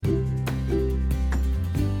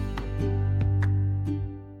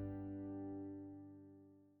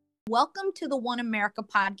Welcome to the One America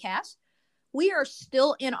podcast. We are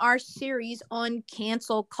still in our series on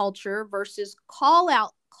cancel culture versus call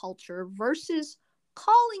out culture versus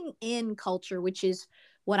calling in culture, which is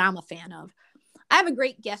what I'm a fan of. I have a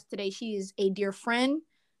great guest today. She is a dear friend.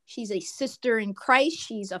 She's a sister in Christ.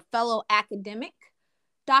 She's a fellow academic.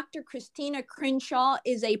 Dr. Christina Crenshaw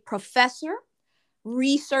is a professor,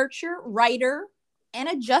 researcher, writer, and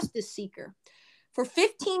a justice seeker. For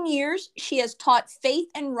 15 years, she has taught faith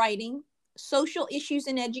and writing, social issues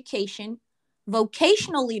in education,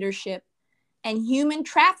 vocational leadership, and human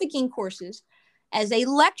trafficking courses as a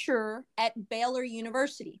lecturer at Baylor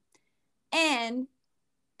University and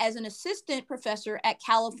as an assistant professor at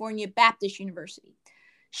California Baptist University.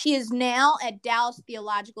 She is now at Dallas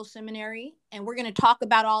Theological Seminary, and we're going to talk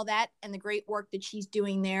about all that and the great work that she's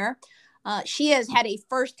doing there. She has had a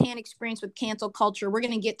firsthand experience with cancel culture. We're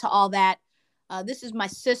going to get to all that. This is my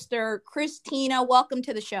sister, Christina. Welcome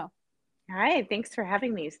to the show. Hi, thanks for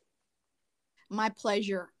having me. My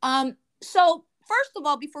pleasure. So first of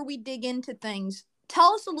all, before we dig into things,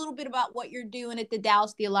 tell us a little bit about what you're doing at the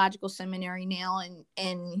Dallas Theological Seminary now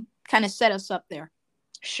and kind of set us up there.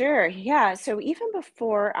 Sure. Yeah. So even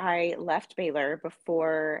before I left Baylor,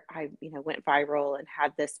 before I, went viral and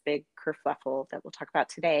had this big kerfuffle that we'll talk about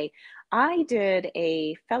today, I did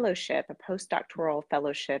a fellowship, a postdoctoral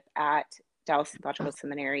fellowship at Dallas Theological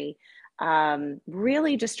Seminary,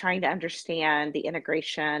 really just trying to understand the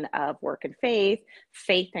integration of work and faith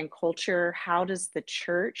and culture. How does the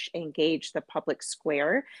church engage the public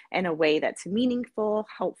square in a way that's meaningful,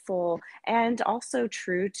 helpful, and also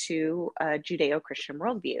true to a Judeo-Christian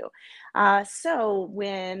worldview? So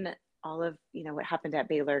when all of what happened at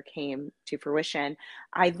Baylor came to fruition,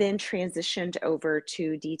 I then transitioned over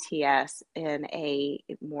to DTS in a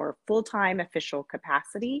more full-time official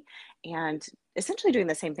capacity and essentially doing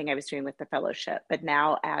the same thing I was doing with the fellowship, but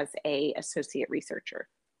now as a associate researcher.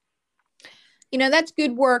 That's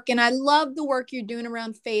good work. And I love the work you're doing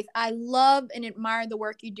around faith. I love and admire the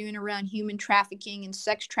work you're doing around human trafficking and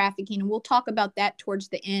sex trafficking. And we'll talk about that towards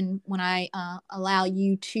the end when I allow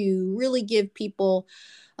you to really give people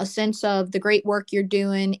a sense of the great work you're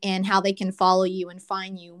doing and how they can follow you and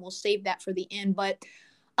find you. And we'll save that for the end. But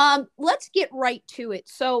let's get right to it.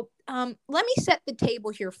 So let me set the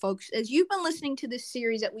table here, folks. As you've been listening to this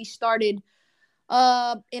series that we started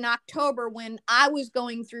in October when I was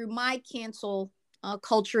going through my cancel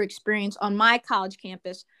culture experience on my college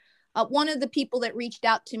campus. One of the people that reached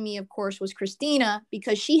out to me, of course, was Christina,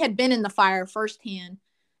 because she had been in the fire firsthand.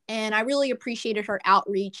 And I really appreciated her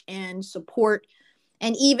outreach and support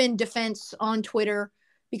and even defense on Twitter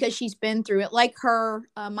because she's been through it. Like her,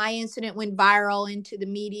 my incident went viral into the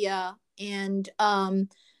media, and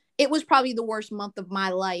it was probably the worst month of my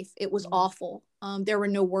life. It was awful. There were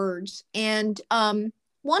no words. And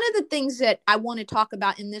one of the things that I want to talk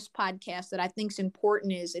about in this podcast that I think is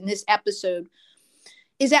important is in this episode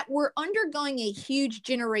is that we're undergoing a huge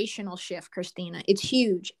generational shift, Christina. It's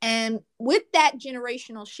huge. And with that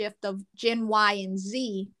generational shift of Gen Y and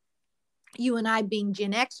Z, you and I being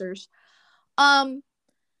Gen Xers,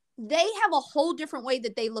 they have a whole different way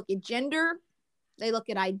that they look at gender, they look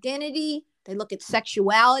at identity, they look at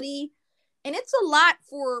sexuality. And it's a lot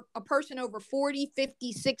for a person over 40,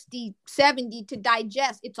 50, 60, 70 to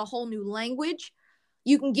digest. It's a whole new language.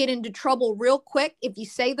 You can get into trouble real quick if you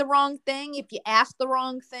say the wrong thing, if you ask the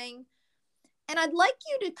wrong thing. And I'd like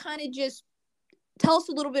you to kind of just tell us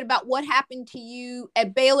a little bit about what happened to you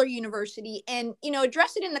at Baylor University and,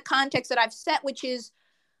 address it in the context that I've set, which is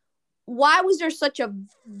why was there such a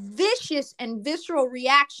vicious and visceral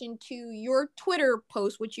reaction to your Twitter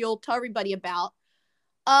post, which you'll tell everybody about?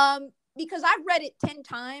 Because I've read it 10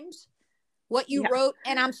 times, what you wrote,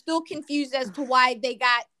 and I'm still confused as to why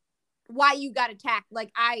you got attacked.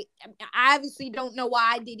 Like, I obviously don't know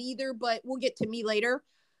why I did either, but we'll get to me later.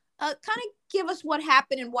 Kind of give us what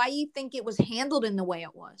happened and why you think it was handled in the way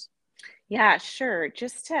it was. Yeah, sure.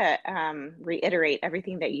 Just to reiterate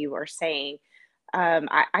everything that you are saying,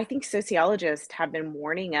 I think sociologists have been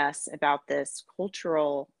warning us about this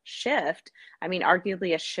cultural shift. I mean,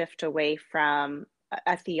 arguably a shift away from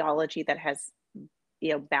a theology that has,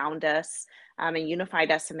 bound us and unified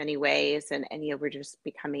us in many ways. And we're just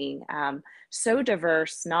becoming so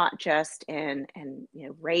diverse, not just in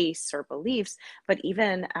race or beliefs, but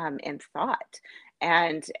even in thought.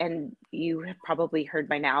 And you have probably heard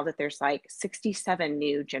by now that there's like 67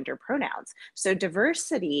 new gender pronouns. So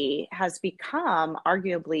diversity has become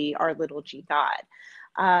arguably our little g God.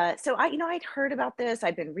 So I'd heard about this.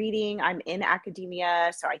 I've been reading. I'm in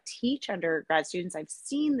academia, so I teach undergrad students. I've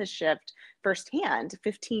seen the shift firsthand.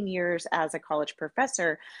 15 years as a college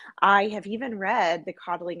professor. I have even read The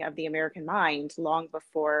Coddling of the American Mind long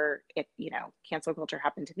before cancel culture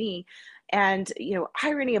happened to me. And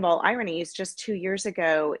irony of all ironies, just 2 years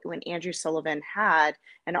ago, when Andrew Sullivan had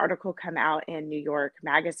an article come out in New York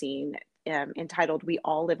Magazine entitled "We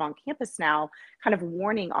All Live on Campus Now," kind of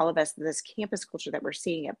warning all of us that this campus culture that we're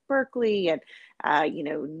seeing at Berkeley and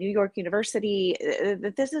New York University,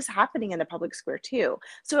 that this is happening in the public square too.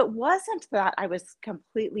 So it wasn't that I was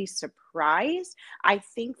completely surprised. I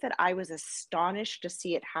think that I was astonished to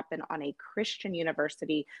see it happen on a Christian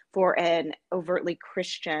university for an overtly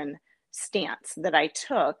Christian stance that I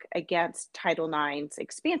took against Title IX's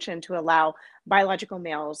expansion to allow biological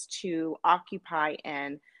males to occupy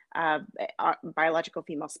in uh, biological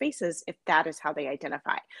female spaces if that is how they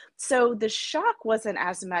identify. So the shock wasn't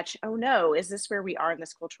as much, oh no, is this where we are in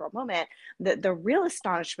this cultural moment? The real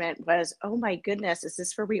astonishment was, oh my goodness, is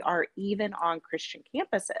this where we are even on Christian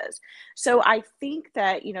campuses? So I think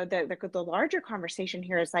that, the larger conversation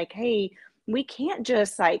here is like, hey, we can't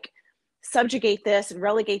just like subjugate this and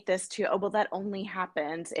relegate this to, oh, well, that only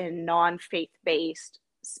happens in non-faith based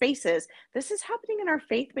spaces. This is happening in our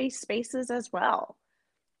faith based spaces as well.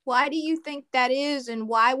 Why do you think that is, and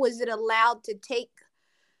why was it allowed to take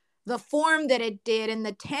the form that it did and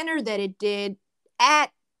the tenor that it did at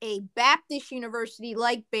a Baptist university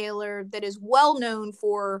like Baylor that is well known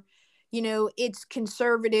for, its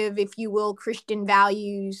conservative, if you will, Christian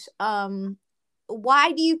values?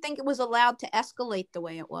 Why do you think it was allowed to escalate the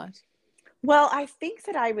way it was? Well, I think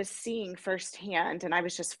that I was seeing firsthand, and I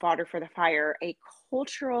was just fodder for the fire, a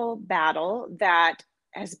cultural battle that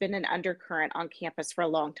has been an undercurrent on campus for a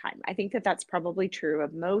long time. I think that that's probably true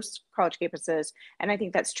of most college campuses, and I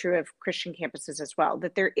think that's true of Christian campuses as well,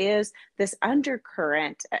 that there is this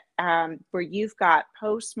undercurrent where you've got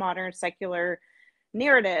postmodern secular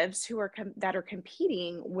narratives that are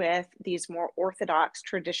competing with these more orthodox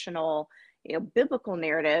traditional biblical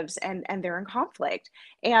narratives, and they're in conflict.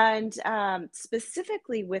 And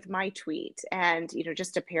specifically with my tweet, and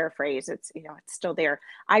just to paraphrase, it's still there.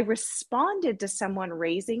 I responded to someone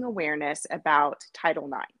raising awareness about Title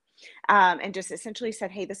IX, and just essentially said,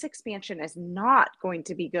 hey, this expansion is not going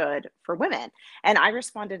to be good for women. And I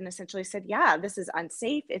responded and essentially said, yeah, this is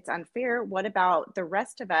unsafe. It's unfair. What about the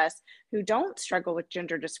rest of us who don't struggle with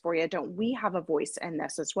gender dysphoria? Don't we have a voice in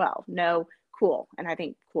this as well? No, cool. And I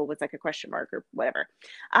think cool was like a question mark or whatever.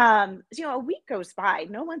 So, a week goes by,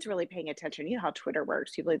 no one's really paying attention. You know how Twitter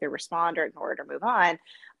works. People either respond or ignore it or move on.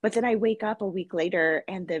 But then I wake up a week later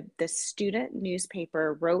and the student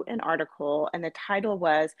newspaper wrote an article, and the title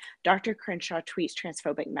was Dr. Crenshaw tweets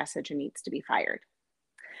transphobic message and needs to be fired.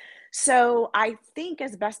 So I think,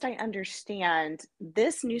 as best I understand,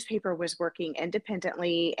 this newspaper was working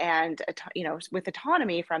independently and with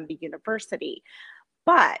autonomy from the university.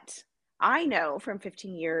 But I know from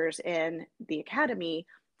 15 years in the academy,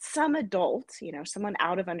 some adult, someone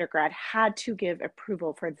out of undergrad had to give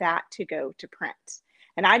approval for that to go to print.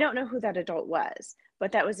 And I don't know who that adult was,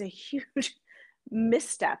 but that was a huge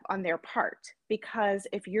misstep on their part, because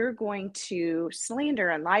if you're going to slander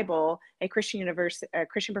and libel a Christian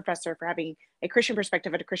professor for having a Christian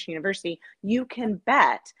perspective at a Christian university, you can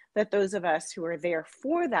bet that those of us who are there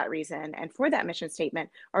for that reason and for that mission statement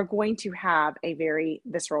are going to have a very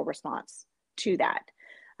visceral response to that.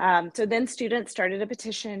 So then students started a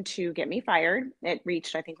petition to get me fired. It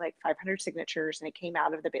reached, I think, like 500 signatures, and it came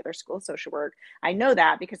out of the Baylor School of Social Work. I know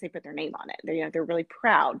that because they put their name on it. They're really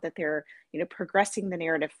proud that they're, progressing the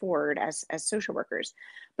narrative forward as social workers.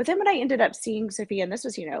 But then what I ended up seeing, Sophia, and this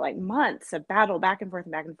was, like months of battle back and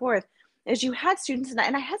forth, is you had students,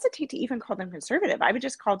 and I hesitate to even call them conservative. I would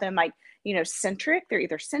just call them like, centric. They're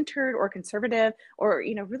either centered or conservative, or,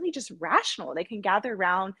 really just rational. They can gather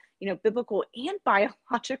around, biblical and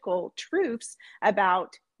biological truths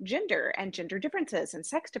about gender and gender differences and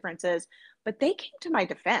sex differences. But they came to my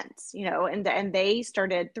defense, and they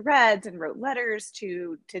started threads and wrote letters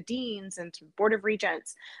to deans and to board of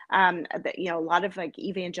regents. A lot of like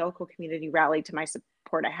evangelical community rallied to my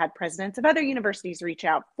support. I had presidents of other universities reach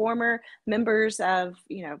out, former members of,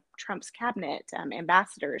 Trump's cabinet,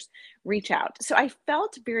 ambassadors reach out. So I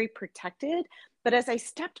felt very protected. But as I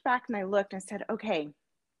stepped back and I looked and said, okay,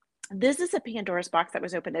 this is a Pandora's box that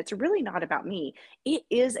was opened. It's really not about me. It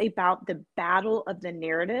is about the battle of the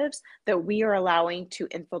narratives that we are allowing to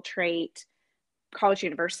infiltrate college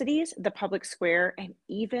universities, the public square, and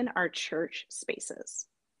even our church spaces.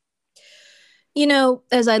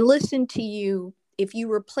 As I listen to you, if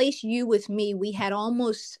you replace you with me, we had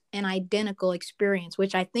almost an identical experience,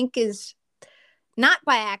 which I think is not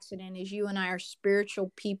by accident, as you and I are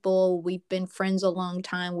spiritual people. We've been friends a long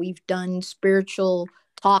time. We've done spiritual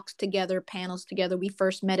talks together, panels together. We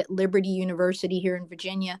first met at Liberty University here in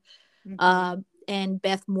Virginia. Mm-hmm. Uh, and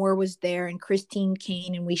Beth Moore was there and Christine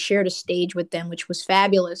Kane, and we shared a stage with them, which was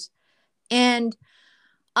fabulous. And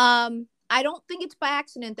I don't think it's by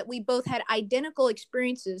accident that we both had identical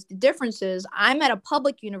experiences. The difference is I'm at a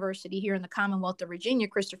public university here in the Commonwealth of Virginia,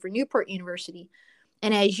 Christopher Newport University.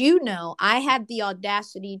 And as you know, I had the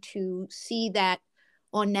audacity to see that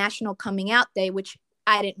on National Coming Out Day, which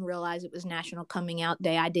I didn't realize it was National Coming Out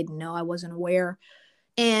Day. I didn't know. I wasn't aware.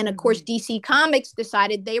 And of course, Mm-hmm. DC Comics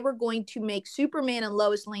decided they were going to make Superman and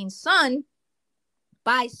Lois Lane's son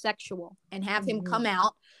bisexual and have him Mm-hmm. come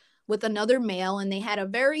out with another male. And they had a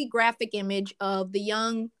very graphic image of the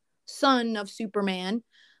young son of Superman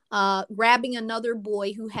grabbing another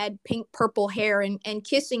boy who had pink purple hair and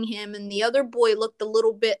kissing him. And the other boy looked a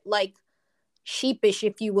little bit like sheepish,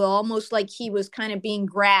 if you will, almost like he was kind of being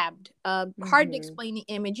grabbed. Hard to Mm-hmm. explain the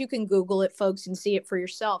image. You can Google it, folks, and see it for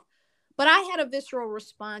yourself. But I had a visceral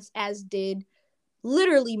response, as did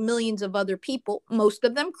literally millions of other people, most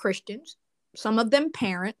of them Christians, some of them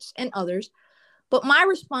parents, and others. But my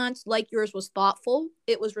response, like yours, was thoughtful.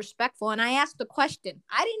 It was respectful. And I asked a question.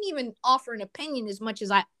 I didn't even offer an opinion as much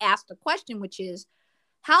as I asked a question, which is,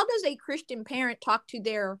 how does a Christian parent talk to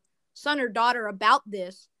their son or daughter about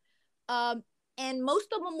this? Um, and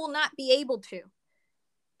most of them will not be able to.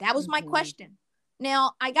 That was my Mm-hmm. question.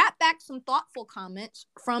 Now, I got back some thoughtful comments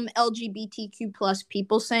from LGBTQ plus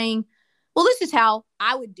people saying, well, this is how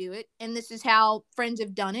I would do it, and this is how friends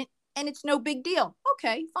have done it, and it's no big deal.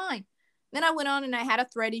 Okay, fine. Then I went on and I had a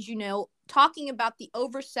thread, as you know, talking about the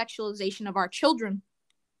over sexualization of our children.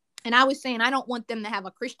 And I was saying, I don't want them to have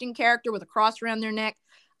a Christian character with a cross around their neck.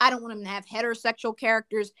 I don't want them to have heterosexual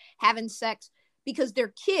characters having sex, because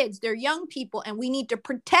they're kids, they're young people, and we need to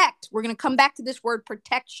protect. We're going to come back to this word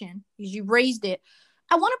protection because you raised it.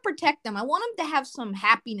 I want to protect them. I want them to have some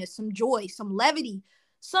happiness, some joy, some levity,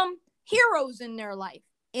 some heroes in their life,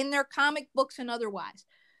 in their comic books and otherwise.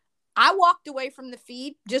 I walked away from the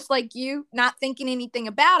feed just like you, not thinking anything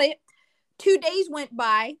about it. 2 days went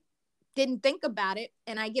by, didn't think about it.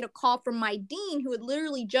 And I get a call from my dean, who had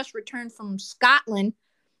literally just returned from Scotland,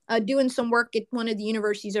 doing some work at one of the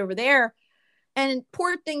universities over there. And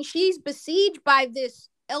poor thing, she's besieged by this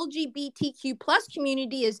LGBTQ plus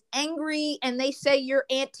community, is angry, and they say you're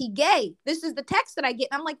anti-gay. This is the text that I get.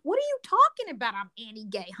 And I'm like, what are you talking about? I'm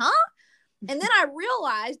anti-gay, huh? And then I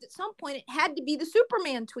realized at some point it had to be the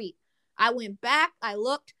Superman tweet. I went back, I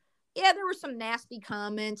looked. Yeah, there were some nasty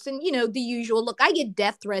comments and, the usual. Look, I get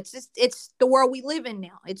death threats. It's the world we live in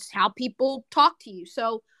now. It's how people talk to you.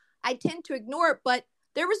 So I tend to ignore it. But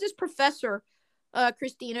there was this professor,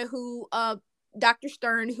 Christina, Dr.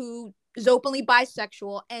 Stern, who is openly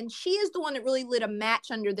bisexual. And she is the one that really lit a match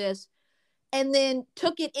under this and then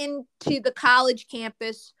took it into the college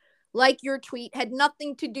campus. Like your tweet, had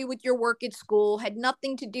nothing to do with your work at school, had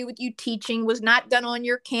nothing to do with you teaching, was not done on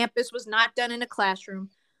your campus, was not done in a classroom.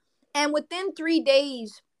 And within 3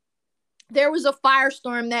 days, there was a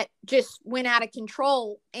firestorm that just went out of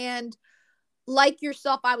control. And like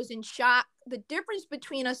yourself, I was in shock. The difference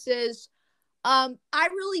between us is I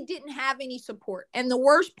really didn't have any support. And the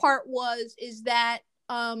worst part is that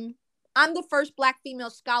I'm the first Black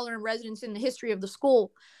female scholar in residence in the history of the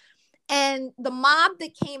school. And the mob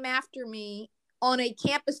that came after me on a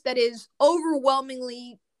campus that is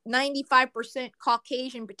overwhelmingly 95%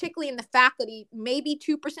 Caucasian, particularly in the faculty, maybe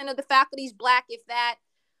 2% of the faculty is Black, if that.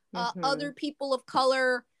 Mm-hmm. Other people of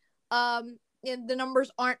color, and the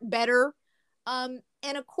numbers aren't better. And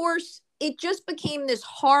of course, it just became this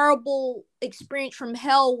horrible experience from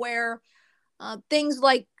hell where things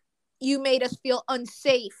like, you made us feel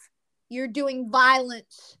unsafe, you're doing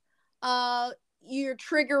violence, you're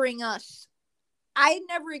triggering us. I had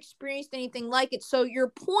never experienced anything like it. So your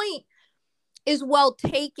point is well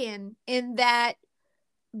taken in that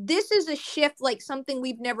this is a shift, like something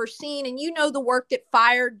we've never seen. And the work that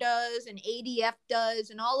FIRE does and ADF does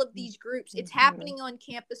and all of these groups, it's Mm-hmm. happening on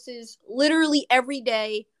campuses literally every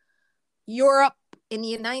day, Europe, in the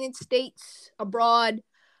United States, abroad,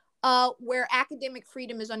 where academic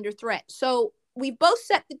freedom is under threat. So we've both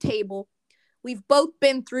set the table. We've both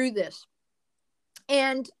been through this.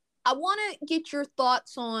 And I want to get your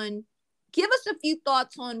thoughts on, give us a few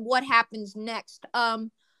thoughts on what happens next.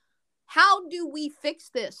 How do we fix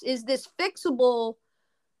this? Is this fixable?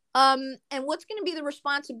 And what's going to be the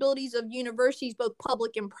responsibilities of universities, both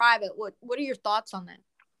public and private? What are your thoughts on that?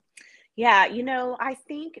 Yeah, I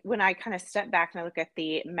think when I kind of step back and I look at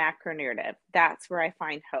the macro narrative, that's where I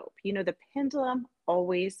find hope. The pendulum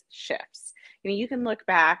always shifts. You can look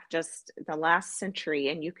back just the last century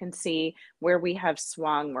and you can see where we have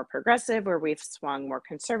swung more progressive, where we've swung more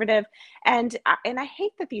conservative. And I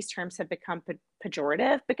hate that these terms have become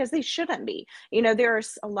pejorative because they shouldn't be.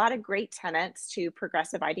 There's a lot of great tenets to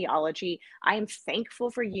progressive ideology. I am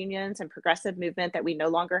thankful for unions and progressive movement that we no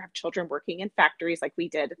longer have children working in factories like we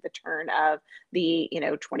did at the turn of the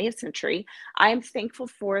 20th century. I am thankful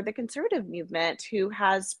for the conservative movement who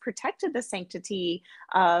has protected the sanctity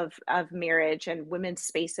of marriage and women's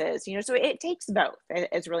spaces. So it takes both,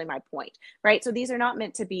 is really my point, right? So these are not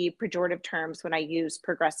meant to be pejorative terms when I use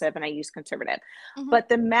progressive and I use conservative. Mhm. But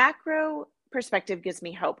the macro perspective gives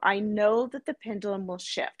me hope. I know that the pendulum will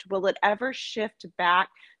shift. Will it ever shift back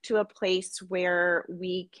to a place where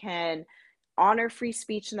we can honor free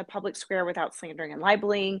speech in the public square without slandering and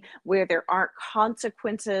libeling, where there aren't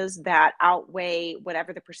consequences that outweigh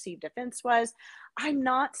whatever the perceived offense was? I'm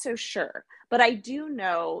not so sure. But I do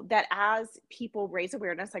know that as people raise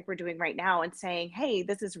awareness, like we're doing right now, and saying, hey,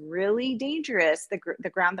 this is really dangerous, the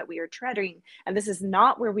ground that we are treading, and this is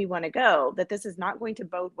not where we want to go, that this is not going to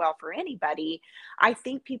bode well for anybody, I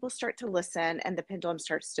think people start to listen and the pendulum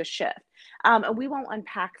starts to shift. And we won't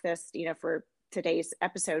unpack this, for today's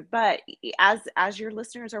episode, but as your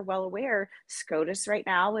listeners are well aware, SCOTUS right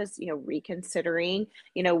now is reconsidering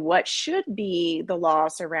what should be the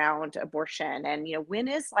laws around abortion, and when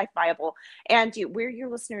is life viable, and where your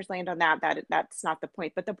listeners land on that's not the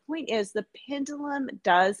point. But the point is the pendulum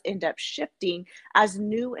does end up shifting as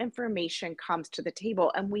new information comes to the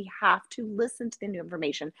table, and we have to listen to the new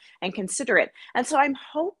information and consider it. And so I'm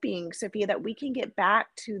hoping, Sophia, that we can get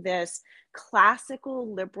back to this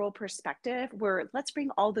classical liberal perspective where let's bring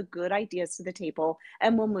all the good ideas to the table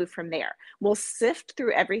and we'll move from there. We'll sift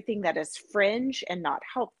through everything that is fringe and not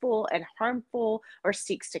helpful and harmful or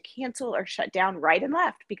seeks to cancel or shut down right and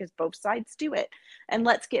left, because both sides do it. And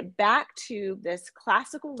let's get back to this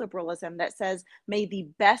classical liberalism that says, may the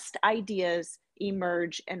best ideas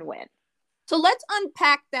emerge and win. So let's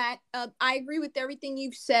unpack that. I agree with everything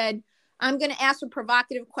you've said. I'm going to ask a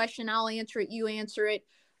provocative question. I'll answer it. You answer it.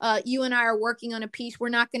 You and I are working on a piece. We're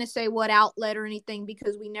not going to say what outlet or anything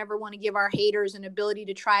because we never want to give our haters an ability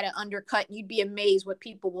to try to undercut. You'd be amazed what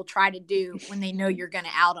people will try to do when they know you're going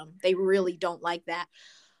to out them. They really don't like that.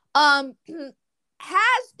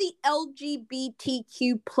 Has the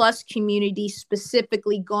LGBTQ plus community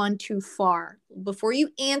specifically gone too far? Before you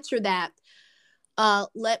answer that,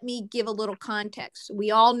 let me give a little context. We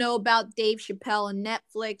all know about Dave Chappelle and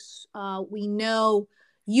Netflix. We know,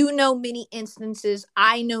 many instances.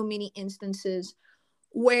 I know many instances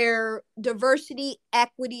where diversity,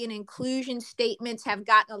 equity, and inclusion statements have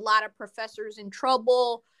gotten a lot of professors in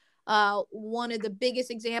trouble. One of the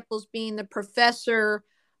biggest examples being the professor.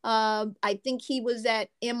 I think he was at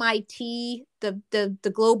MIT,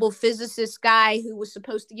 the global physicist guy who was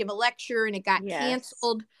supposed to give a lecture and it got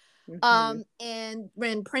canceled. And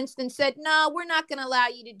when Princeton said, no, we're not going to allow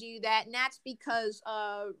you to do that. And that's because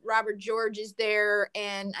Robert George is there.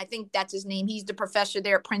 And I think that's his name. He's the professor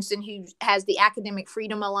there at Princeton who has the Academic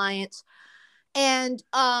Freedom Alliance. And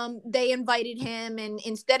they invited him. And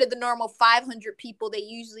instead of the normal 500 people they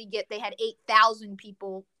usually get, they had 8,000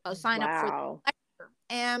 people sign up for the lecture.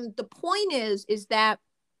 And the point is that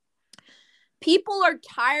people are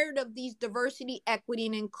tired of these diversity, equity,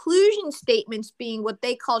 and inclusion statements being what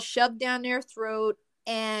they call shoved down their throat,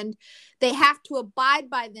 and they have to abide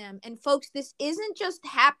by them. And folks, this isn't just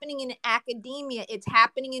happening in academia, it's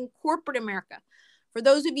happening in corporate America. For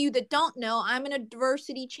those of you that don't know, I'm a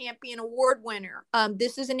Diversity Champion Award winner.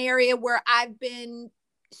 This is an area where I've been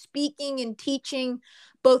speaking and teaching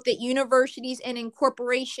both at universities and in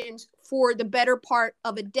corporations for the better part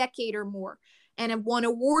of a decade or more, and have won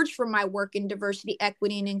awards for my work in diversity,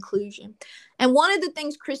 equity, and inclusion. And one of the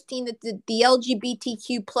things, Christine, that the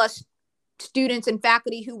LGBTQ plus students and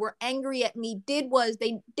faculty who were angry at me did was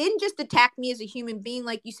they didn't just attack me as a human being,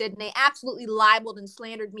 like you said, and they absolutely libeled and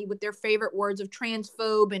slandered me with their favorite words of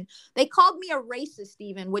transphobe. And they called me a racist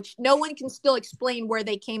even, which no one can still explain where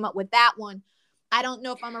they came up with that one. I don't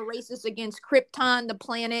know if I'm a racist against Krypton, the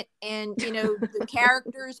planet, and, the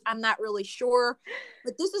characters. I'm not really sure.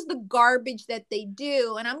 But this is the garbage that they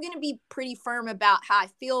do. And I'm going to be pretty firm about how I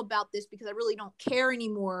feel about this because I really don't care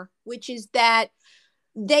anymore, which is that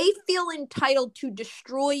they feel entitled to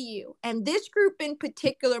destroy you. And this group in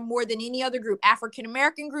particular, more than any other group,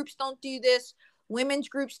 African-American groups don't do this. Women's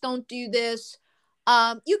groups don't do this.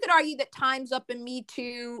 You could argue that Time's Up and Me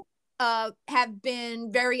Too have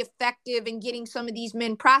been very effective in getting some of these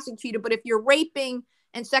men prosecuted. But if you're raping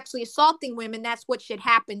and sexually assaulting women, that's what should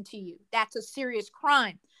happen to you. That's a serious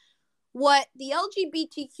crime. What the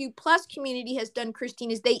LGBTQ plus community has done,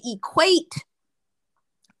 Christine, is they equate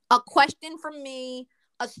a question from me,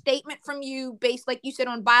 a statement from you based, like you said,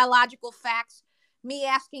 on biological facts, me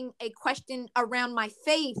asking a question around my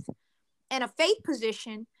faith and a faith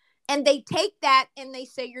position, and they take that and they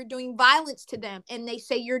say you're doing violence to them, and they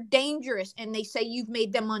say you're dangerous, and they say you've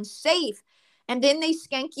made them unsafe, and then they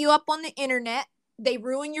skank you up on the internet, they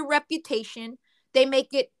ruin your reputation, they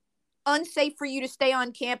make it unsafe for you to stay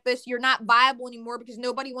on campus, you're not viable anymore because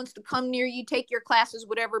nobody wants to come near you, take your classes,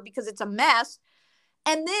 whatever, because it's a mess,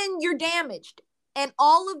 and then you're damaged. And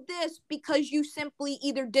all of this because you simply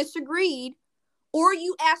either disagreed or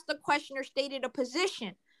you asked a question or stated a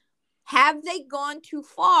position. Have they gone too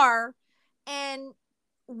far? And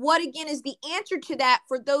what, again, is the answer to that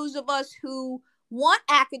for those of us who want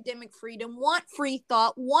academic freedom, want free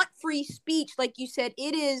thought, want free speech? Like you said,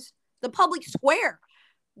 it is the public square.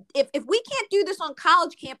 If we can't do this on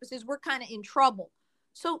college campuses, we're kind of in trouble.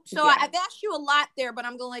 So yeah. I've asked you a lot there, but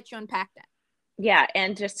I'm going to let you unpack that. Yeah,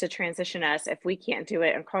 and just to transition us, if we can't do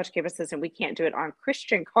it on college campuses and we can't do it on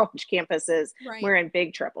Christian college campuses, right, we're in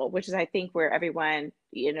big trouble, which is, I think, where everyone,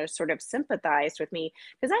 sort of sympathized with me,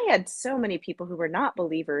 because I had so many people who were not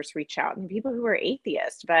believers reach out, and people who were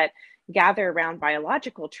atheists, but gather around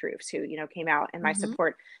biological truths who, came out in my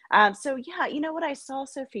support. So yeah, what I saw,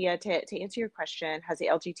 Sophia, to answer your question, has the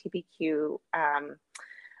LGBTQ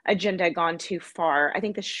agenda gone too far? I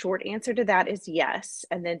think the short answer to that is yes.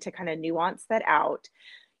 And then to kind of nuance that out,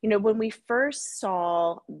 when we first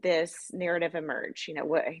saw this narrative emerge,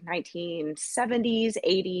 1970s,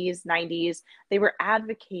 80s, 90s, they were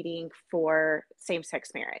advocating for same-sex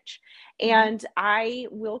marriage. And I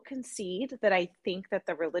will concede that I think that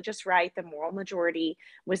the religious right, the moral majority,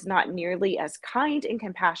 was not nearly as kind and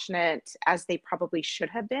compassionate as they probably should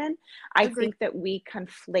have been. I think that we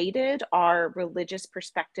conflated our religious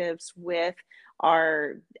perspectives with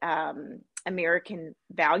our American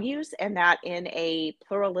values, and that in a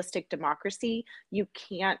pluralistic democracy, you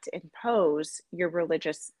can't impose your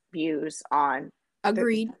religious views on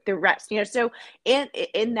the rest. So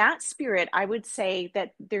in that spirit, I would say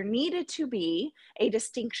that there needed to be a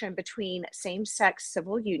distinction between same-sex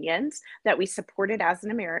civil unions that we supported as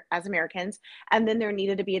Americans, and then there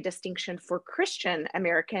needed to be a distinction for Christian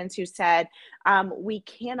Americans who said we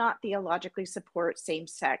cannot theologically support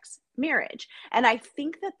same-sex marriage. And I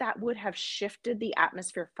think that would have shifted the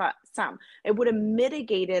atmosphere some. It would have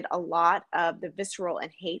mitigated a lot of the visceral and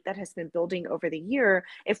hate that has been building over the year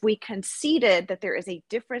if we conceded that there is a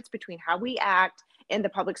difference between how we act in the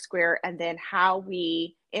public square and then how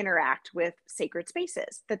we interact with sacred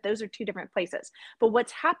spaces, that those are two different places. But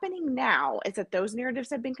what's happening now is that those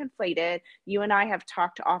narratives have been conflated. You and I have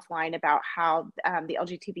talked offline about how the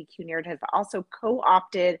LGBTQ narrative also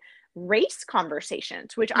co-opted race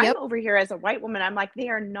conversations, which I'm over here as a white woman, I'm like, they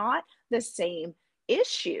are not the same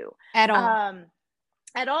issue at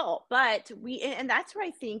all. But and that's where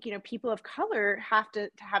I think, people of color have to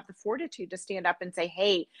have the fortitude to stand up and say,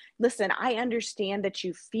 hey, listen, I understand that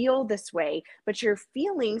you feel this way, but your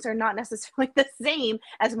feelings are not necessarily the same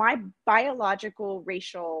as my biological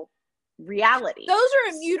racial reality. Those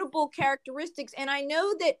are immutable characteristics. And I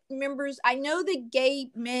know that gay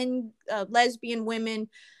men, lesbian women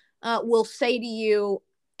will say to you,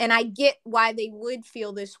 and I get why they would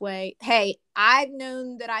feel this way. Hey, I've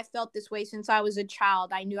known that I felt this way since I was a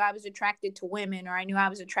child. I knew I was attracted to women, or I knew I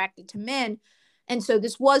was attracted to men. And so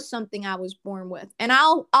this was something I was born with. And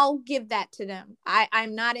I'll give that to them.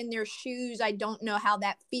 I'm not in their shoes. I don't know how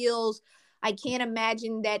that feels. I can't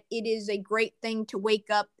imagine that it is a great thing to wake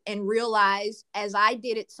up and realize, as I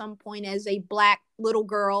did at some point as a Black little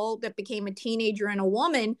girl that became a teenager and a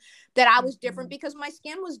woman, that I was different because my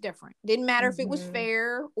skin was different. Didn't matter if it was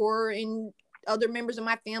fair or in other members of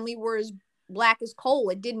my family were as black as coal.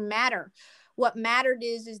 It didn't matter. What mattered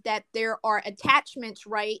is that there are attachments,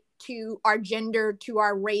 right, to our gender, to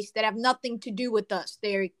our race, that have nothing to do with us.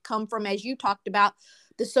 They come from, as you talked about,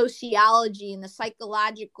 the sociology and the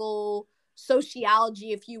psychological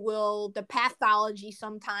sociology, if you will, the pathology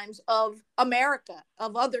sometimes of America,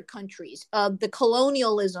 of other countries, of the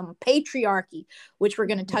colonialism, patriarchy, which we're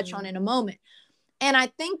going to touch on in a moment. And I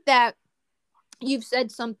think that you've said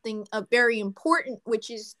something very important, which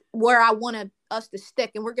is where I want us to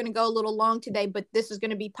stick. And we're going to go a little long today, but this is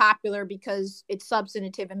going to be popular because it's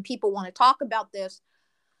substantive and people want to talk about this.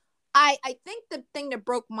 I think the thing that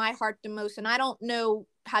broke my heart the most, and I don't know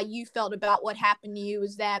how you felt about what happened to you,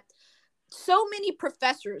 is that so many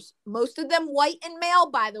professors, most of them white and male,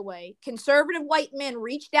 by the way, conservative white men,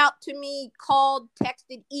 reached out to me, called,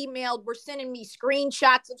 texted, emailed, were sending me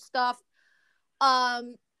screenshots of stuff. A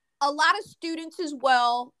lot of students as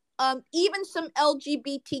well, even some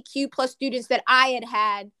LGBTQ plus students that I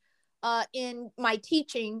had in my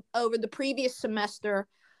teaching over the previous semester,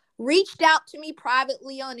 reached out to me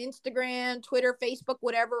privately on Instagram, Twitter, Facebook,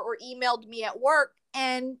 whatever, or emailed me at work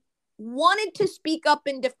and wanted to speak up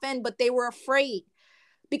and defend, but they were afraid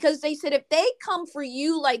because they said, if they come for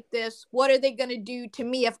you like this, what are they going to do to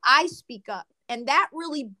me if I speak up? And that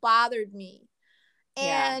really bothered me.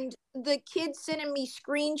 Yeah. And the kids sending me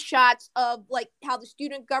screenshots of like how the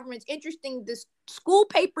student government's interesting. This school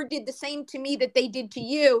paper did the same to me that they did to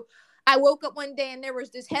you. I woke up one day and there was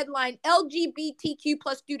this headline, LGBTQ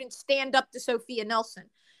plus students stand up to Sophia Nelson.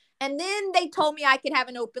 And then they told me I could have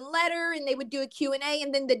an open letter and they would do a Q&A.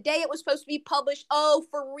 And then the day it was supposed to be published, oh,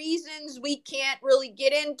 for reasons we can't really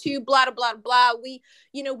get into, blah, blah, blah, blah.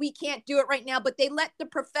 We can't do it right now. But they let the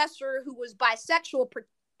professor who was bisexual,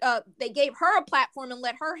 they gave her a platform and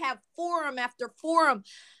let her have forum after forum.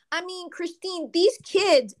 I mean, Christine, these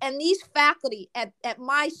kids and these faculty at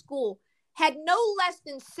my school had no less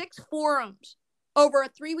than 6 forums over a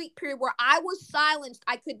 3-week period where I was silenced.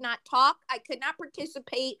 I could not talk. I could not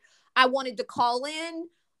participate. I wanted to call in.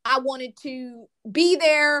 I wanted to be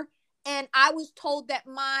there. And I was told that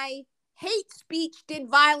my hate speech did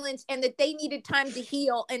violence and that they needed time to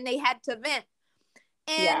heal and they had to vent.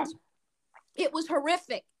 And it was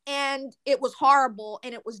horrific and it was horrible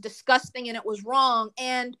and it was disgusting and it was wrong.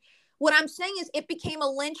 And what I'm saying is it became a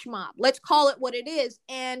lynch mob. Let's call it what it is.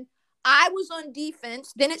 And I was on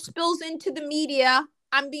defense. Then it spills into the media.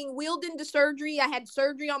 I'm being wheeled into surgery. I had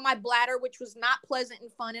surgery on my bladder, which was not pleasant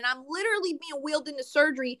and fun. And I'm literally being wheeled into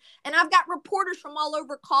surgery. And I've got reporters from all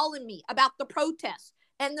over calling me about the protests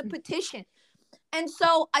and the petition. And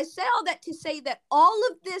so I say all that to say that all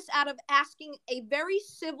of this out of asking a very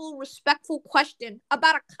civil, respectful question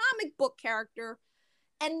about a comic book character.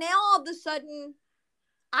 And now all of a sudden,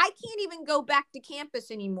 I can't even go back to campus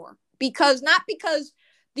anymore not because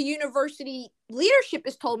the university leadership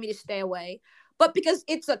has told me to stay away, but because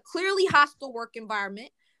it's a clearly hostile work environment.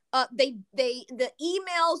 The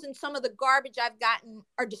emails and some of the garbage I've gotten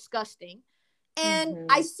are disgusting. And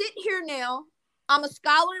I sit here now, I'm a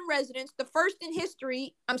scholar in residence, the first in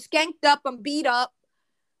history. I'm skanked up, I'm beat up.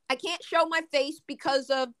 I can't show my face because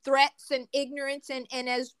of threats and ignorance. And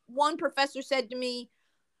as one professor said to me,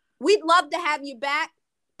 we'd love to have you back,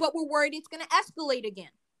 but we're worried it's going to escalate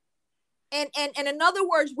again. And in other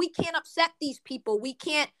words, we can't upset these people. We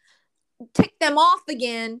can't tick them off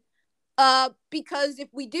again because if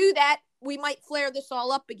we do that, we might flare this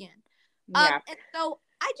all up again. And so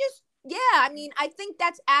I think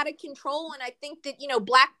that's out of control. And I think that,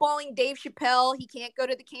 blackballing Dave Chappelle, he can't go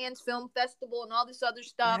to the Cannes Film Festival and all this other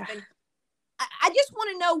stuff. And I just want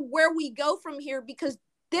to know where we go from here because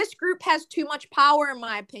this group has too much power, in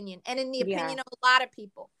my opinion, and in the opinion of a lot of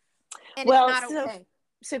people. And it's not okay.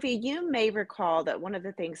 Sophia, you may recall that one of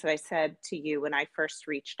the things that I said to you when I first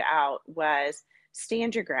reached out was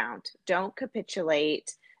stand your ground. Don't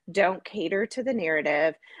capitulate. Don't cater to the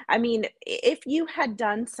narrative. I mean, if you had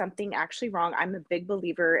done something actually wrong, I'm a big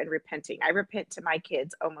believer in repenting. I repent to my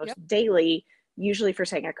kids almost daily, usually for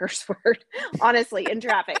saying a curse word, honestly, in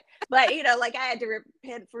traffic. But, I had to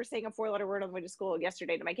repent for saying a 4-letter word on the way to school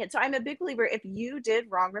yesterday to my kids. So I'm a big believer, if you did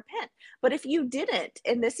wrong, repent. But if you didn't,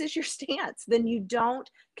 and this is your stance, then you don't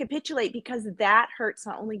capitulate because that hurts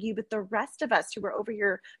not only you, but the rest of us who are over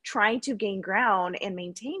here trying to gain ground and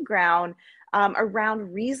maintain ground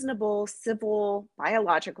around reasonable, civil,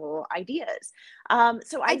 biological ideas.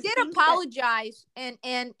 So I did apologize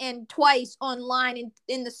and twice online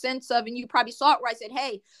in the sense of, and you probably saw it where I said,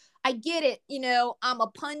 hey, I get it. I'm a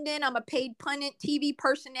pundit, I'm a paid pundit, TV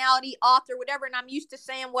personality, author, whatever. And I'm used to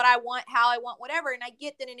saying what I want, how I want, whatever. And I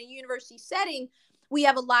get that in a university setting, we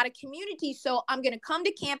have a lot of community. So I'm going to come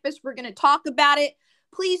to campus. We're going to talk about it.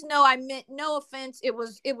 Please know I meant no offense. It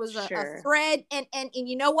was a thread. And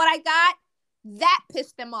you know what I got? That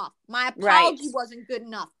pissed them off. My apology wasn't good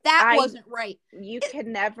enough. That wasn't right. You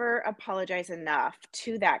can never apologize enough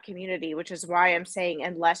to that community, which is why I'm saying,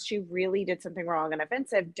 unless you really did something wrong and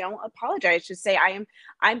offensive, don't apologize. Just say,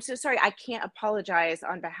 I'm so sorry. I can't apologize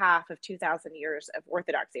on behalf of 2,000 years of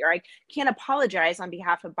orthodoxy, or I can't apologize on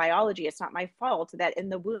behalf of biology. It's not my fault that in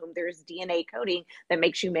the womb there's DNA coding that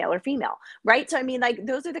makes you male or female, right? So I mean,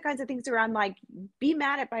 those are the kinds of things around, be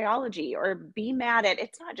mad at biology or be mad at,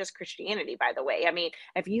 it's not just Christianity, by the way. I mean,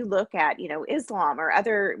 if you look look at, Islam or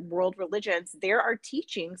other world religions, there are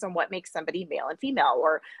teachings on what makes somebody male and female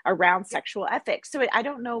or around sexual ethics. So I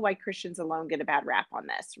don't know why Christians alone get a bad rap on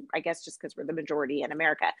this. I guess just because we're the majority in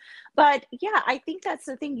America. But yeah, I think that's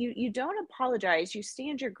the thing. You don't apologize. You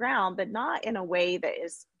stand your ground, but not in a way that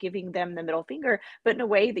is giving them the middle finger, but in a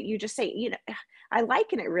way that you just say, I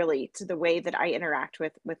liken it really to the way that I interact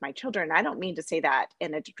with my children. I don't mean to say that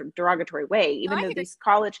in a derogatory way, No, even I though hear you. these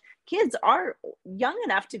college kids are young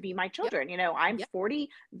enough to be my Yep. children. I'm Yep. 40,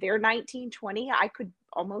 they're 19, 20. I could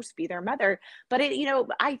almost be their mother. But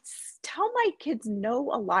tell my kids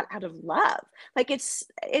no a lot out of love. Like it's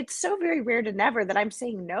so very rare to never that I'm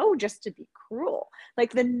saying no just to be cruel.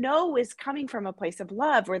 Like the no is coming from a place of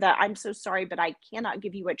love, or that I'm so sorry, but I cannot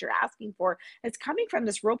give you what you're asking for. It's coming from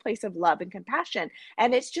this real place of love and compassion.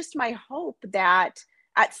 And it's just my hope that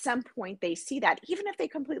at some point they see that, even if they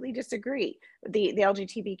completely disagree, the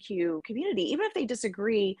LGBTQ community, even if they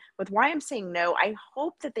disagree with why I'm saying no, I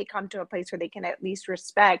hope that they come to a place where they can at least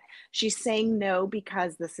respect she's saying no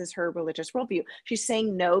because this is her religious worldview. She's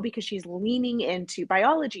saying no because she's leaning into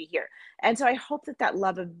biology here. And so I hope that that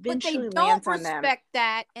love But they eventually don't lands on them. respect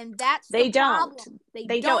that, and that's the They don't. problem. They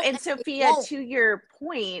They don't. don't, And and they Sophia, won't. to your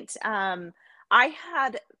point, I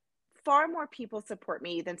had far more people support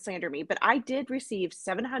me than slander me, but I did receive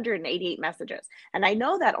 788 messages. And I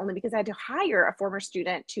know that only because I had to hire a former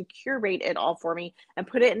student to curate it all for me and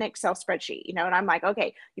put it in an Excel spreadsheet, and I'm like,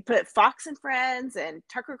 okay, you put Fox and Friends and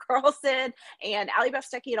Tucker Carlson and Ali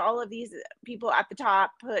Stuckey and all of these people at the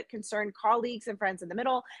top, put concerned colleagues and friends in the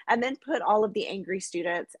middle, and then put all of the angry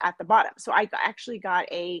students at the bottom. So I actually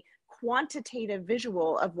got a quantitative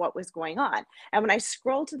visual of what was going on. And when I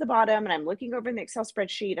scroll to the bottom and I'm looking over in the Excel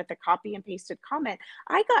spreadsheet at the copy and pasted comment,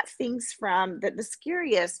 I got things from that. The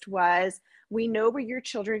scariest was, we know where your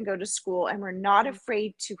children go to school and we're not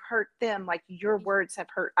afraid to hurt them like your words have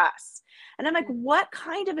hurt us. And I'm like, what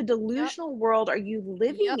kind of a Yep. delusional world are you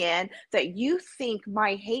living Yep. in that you think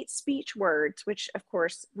my hate speech words, which of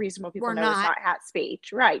course reasonable people We're know is not. not hate speech,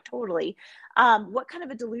 right? Totally. What kind of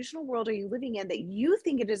a delusional world are you living in that you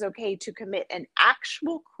think it is okay to commit an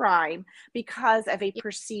actual crime because of a Yep.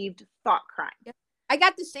 perceived thought crime? Yep. I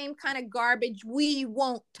got the same kind of garbage. We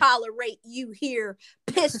won't tolerate you here.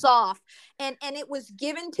 Piss off. And it was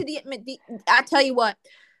given to the. I tell you what,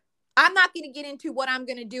 I'm not going to get into what I'm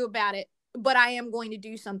going to do about it, but I am going to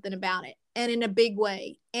do something about it, and in a big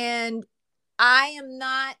way. And I am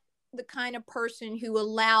not the kind of person who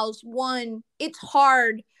allows one. It's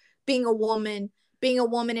hard being a woman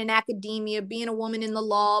in academia, being a woman in the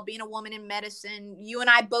law, being a woman in medicine. You and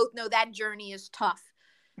I both know that journey is tough.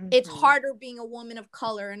 It's Mm-hmm. harder being a woman of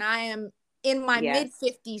color, and I am in my Yes.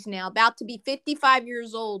 mid 50s now, about to be 55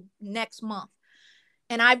 years old next month.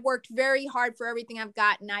 And I've worked very hard for everything I've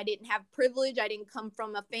gotten. I didn't have privilege. I didn't come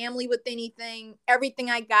from a family with anything. Everything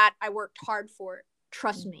I got, I worked hard for it.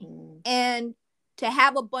 Trust me. Mm-hmm. And to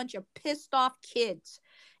have a bunch of pissed off kids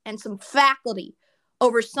and some faculty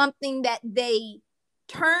over something that they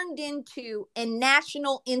turned into a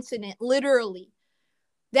national incident, literally,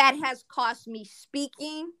 that has cost me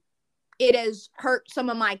speaking. It has hurt some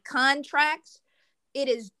of my contracts. It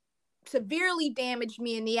has severely damaged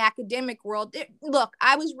me in the academic world. Look,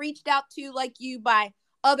 I was reached out to, like you, by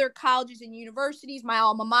other colleges and universities, my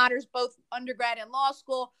alma maters, both undergrad and law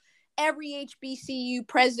school. Every HBCU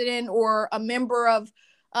president or a member of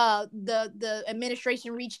the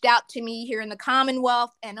administration reached out to me here in the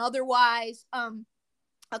Commonwealth and otherwise.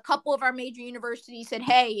 A couple of our major universities said,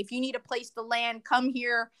 hey, if you need a place to land, come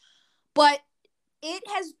here. But it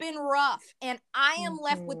has been rough, and I am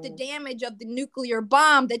left with the Mm-hmm. damage of the nuclear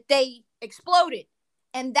bomb that they exploded.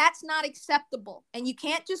 And that's not acceptable. And you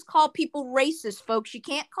can't just call people racist, folks. You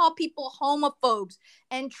can't call people homophobes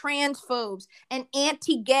and transphobes and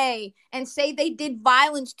anti-gay and say they did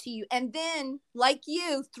violence to you. And then, like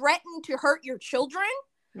you, threaten to hurt your children,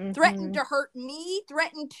 threaten Mm-hmm. to hurt me,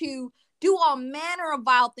 threaten to do all manner of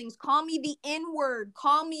vile things. Call me the N word,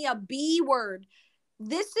 call me a B word.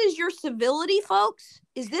 This is your civility, folks?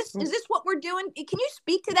 Is this what we're doing? Can you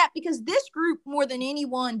speak to that? Because this group, more than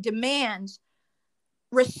anyone, demands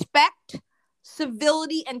respect,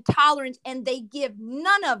 civility, and tolerance, and they give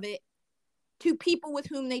none of it to people with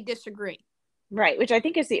whom they disagree. Right, which I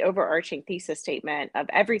think is the overarching thesis statement of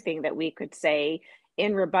everything that we could say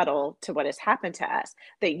in rebuttal to what has happened to us,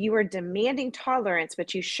 that you are demanding tolerance,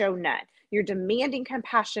 but you show none. You're demanding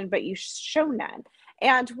compassion, but you show none.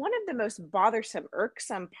 And one of the most bothersome,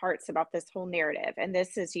 irksome parts about this whole narrative, and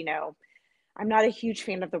this is, I'm not a huge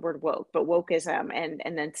fan of the word woke, but wokeism and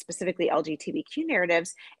then specifically LGBTQ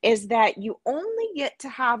narratives is that you only get to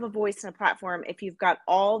have a voice and a platform if you've got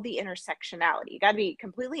all the intersectionality. You got to be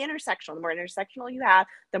completely intersectional. The more intersectional you have,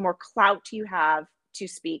 the more clout you have to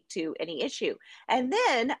speak to any issue. And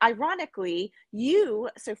then, ironically, you,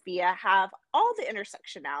 Sophia, have all the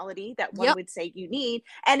intersectionality that one Yep. would say you need,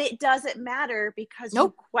 and it doesn't matter because you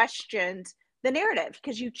Nope. questioned the narrative,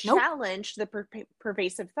 because you Nope. challenged the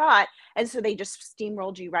pervasive thought, and so they just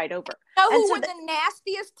steamrolled you right over. Know And who so were the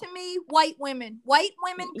nastiest to me? White women. White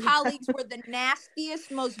women yeah. colleagues were the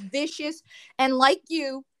nastiest, most vicious. And like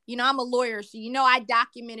you know, I'm a lawyer, so you know I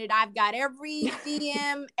documented. I've got every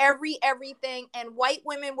DM, everything. And white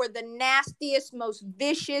women were the nastiest, most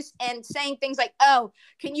vicious, and saying things like, "Oh,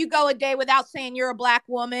 can you go a day without saying you're a black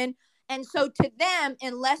woman?" And so to them,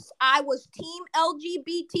 unless I was team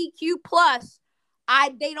LGBTQ plus,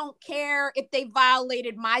 they don't care if they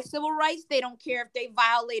violated my civil rights. They don't care if they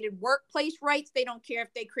violated workplace rights. They don't care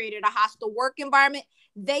if they created a hostile work environment.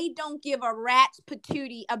 They don't give a rat's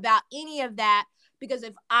patootie about any of that, because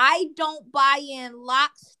if I don't buy in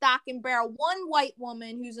lock, stock, and barrel, one white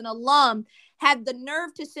woman who's an alum had the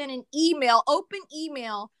nerve to send an email, open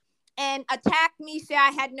email, and attack me, say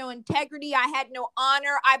I had no integrity, I had no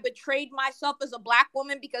honor, I betrayed myself as a black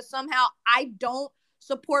woman because somehow I don't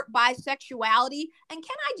support bisexuality. And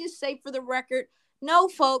can I just say for the record, no,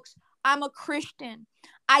 folks, I'm a Christian.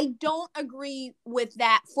 I don't agree with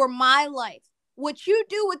that for my life. What you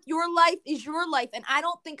do with your life is your life. And I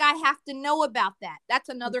don't think I have to know about that. That's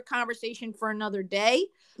another conversation for another day.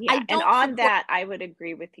 I Yeah, and don't on support. that, I would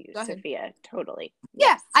agree with you, Go ahead. Sophia. Totally. Yeah,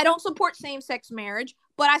 Yes. I don't support same-sex marriage,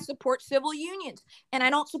 but I support civil unions. And I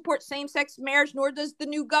don't support same-sex marriage, nor does the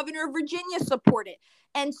new governor of Virginia support it.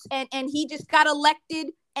 And he just got elected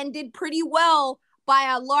and did pretty well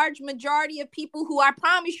by a large majority of people who, I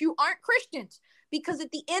promise you, aren't Christians. Because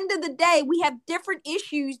at the end of the day, we have different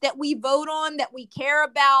issues that we vote on, that we care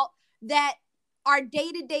about, that our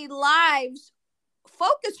day-to-day lives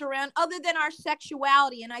focus around, other than our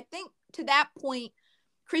sexuality. And I think to that point,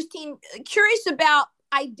 Christine, curious about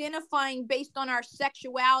identifying based on our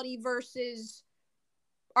sexuality versus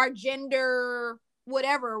our gender,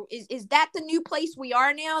 whatever. Is that the new place we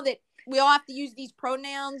are now, that we all have to use these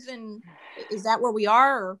pronouns? And is that where we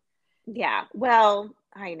are? Or? Yeah. Well,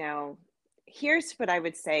 I know. Here's what I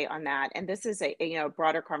would say on that, and this is a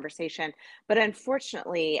broader conversation. But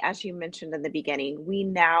unfortunately, as you mentioned in the beginning, we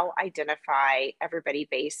now identify everybody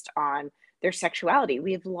based on their sexuality.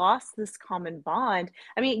 We have lost this common bond.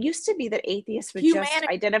 I mean, it used to be that atheists would just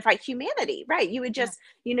Humanity. identify humanity, right? You would Yeah. just,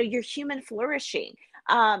 your human flourishing.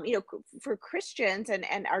 For Christians and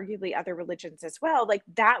arguably other religions as well, like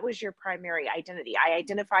that was your primary identity. I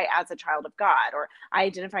identify as a child of God, or I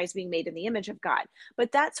identify as being made in the image of God.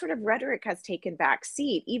 But that sort of rhetoric has taken back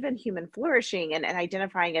seat. Even human flourishing and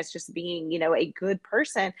identifying as just being, a good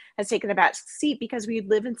person has taken a back seat because we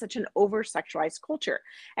live in such an over sexualized culture.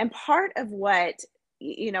 And part of what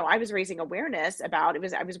I was raising awareness about,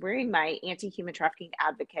 I was wearing my anti-human trafficking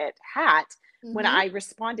advocate hat when Mm-hmm. I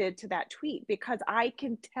responded to that tweet, because I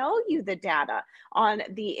can tell you the data on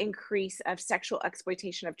the increase of sexual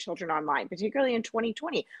exploitation of children online, particularly in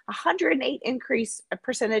 2020, 108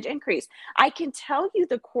 percentage increase. I can tell you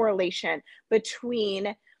the correlation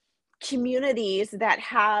between communities that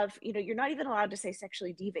have, you're not even allowed to say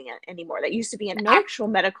sexually deviant anymore. That used to be an Nope. actual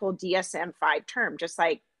medical DSM-5 term, just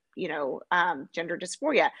like gender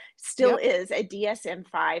dysphoria still Yep. is a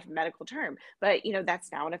DSM-5 medical term, but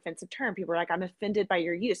that's now an offensive term. People are like, I'm offended by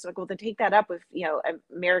your use. So like, well, then take that up with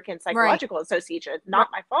American Right. Psychological Association. It's Right. not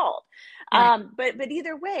my fault. Right. But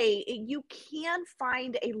either way, you can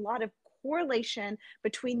find a lot of correlation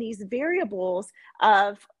between these variables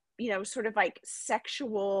of sort of like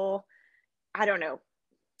sexual, I don't know,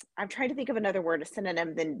 I'm trying to think of another word, a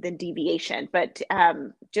synonym than deviation, but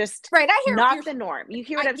just Right. I hear what not you're the norm. You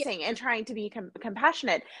hear what I I'm get saying, and you. trying to be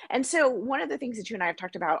compassionate. And so, one of the things that you and I have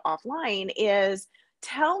talked about offline is,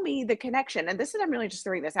 tell me the connection. And this is, I'm really just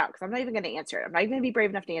throwing this out because I'm not even going to answer it. I'm not even going to be brave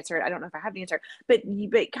enough to answer it. I don't know if I have the answer, but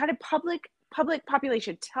kind of public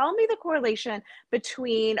population. Tell me the correlation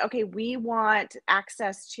between, okay, we want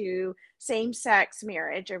access to same-sex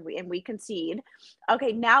marriage, and we concede.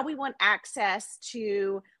 Okay, now we want access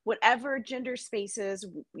to whatever gender spaces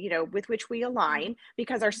with which we align,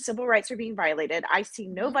 because our civil rights are being violated. I see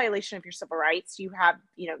no Mm-hmm. violation of your civil rights. You have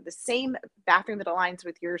the same bathroom that aligns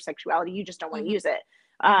with your sexuality, you just don't want to Mm-hmm. use it,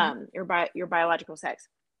 Mm-hmm. your biological sex.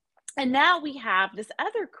 And now we have this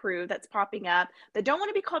other crew that's popping up that don't want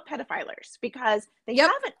to be called pedophilers because they Yep.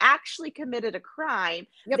 haven't actually committed a crime.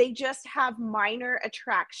 Yep. They just have minor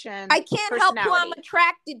attraction. I can't help who I'm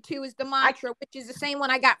attracted to is the mantra, which is the same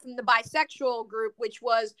one I got from the bisexual group, which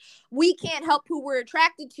was, we can't help who we're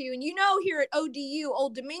attracted to. And here at ODU,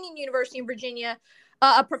 Old Dominion University in Virginia,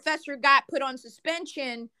 a professor got put on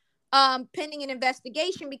suspension pending an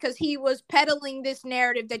investigation because he was peddling this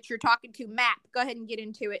narrative that you're talking to. Matt, go ahead and get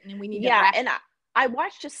into it, and then we need to wrap. And I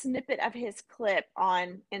watched a snippet of his clip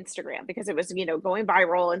on Instagram because it was, going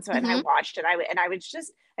viral. And so, and I watched it. I was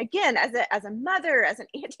just, again, as a mother, as an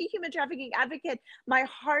anti-human trafficking advocate, my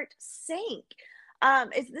heart sank.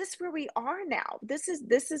 Is this where we are now? This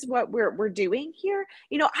is what we're doing here.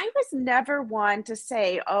 I was never one to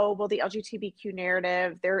say, oh, well, the LGBTQ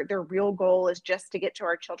narrative, their real goal is just to get to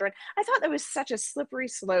our children. I thought that was such a slippery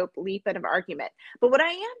slope leap in an argument. But what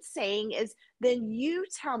I am saying is, then you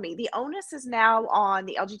tell me the onus is now on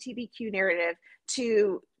the LGBTQ narrative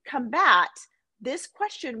to combat this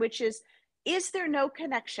question, which is there no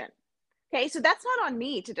connection? Okay, so that's not on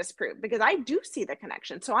me to disprove because I do see the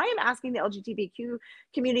connection. So I am asking the LGBTQ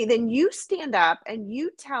community, then you stand up and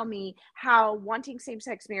you tell me how wanting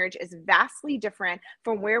same-sex marriage is vastly different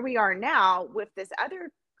from where we are now with this other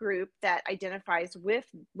group that identifies with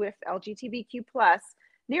LGBTQ plus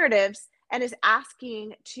narratives and is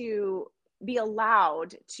asking to be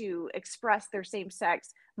allowed to express their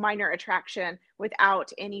same-sex minor attraction without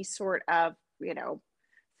any sort of,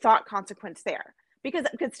 thought consequence there. Because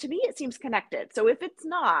to me, it seems connected. So if it's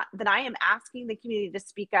not, then I am asking the community to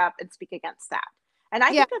speak up and speak against that. And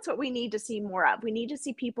I think that's what we need to see more of. We need to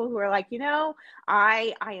see people who are like,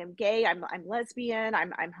 I am gay, I'm lesbian,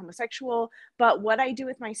 I'm homosexual, but what I do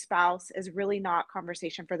with my spouse is really not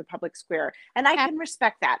conversation for the public square. And I can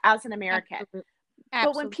respect that as an American.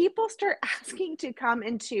 Absolutely. But when people start asking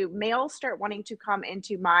to males start wanting to come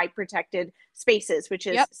into my protected spaces, which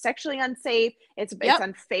is sexually unsafe, it's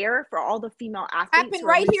unfair for all the female athletes. Happened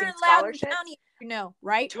right here in Loudoun County,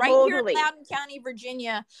 right? Totally. Right here in Loudoun County,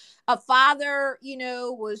 Virginia, a father,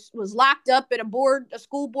 was locked up at a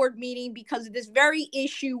school board meeting because of this very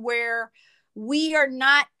issue where we are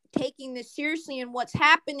not taking this seriously. And what's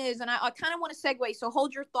happened is, and I kind of want to segue, so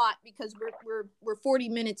hold your thought because we're 40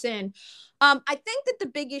 minutes in. I think that the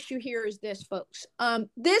big issue here is this, folks.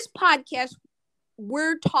 This podcast,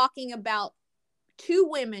 we're talking about two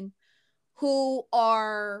women who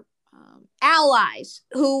are allies,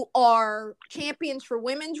 who are champions for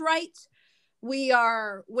women's rights. We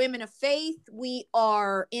are women of faith. We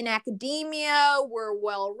are in academia. We're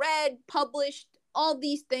well-read, published, all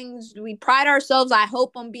these things. We pride ourselves, I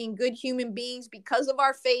hope, on being good human beings because of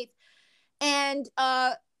our faith. And,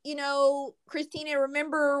 Christina,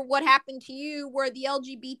 remember what happened to you where the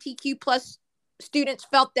LGBTQ plus students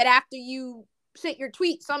felt that after you sent your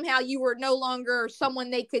tweet, somehow you were no longer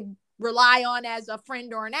someone they could rely on as a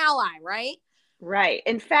friend or an ally, right? Right.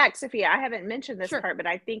 In fact, Sophia, I haven't mentioned this part, but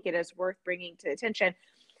I think it is worth bringing to attention.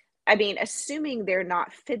 I mean, assuming they're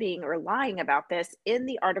not fibbing or lying about this, in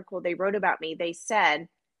the article they wrote about me, they said,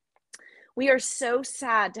 we are so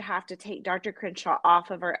sad to have to take Dr. Crenshaw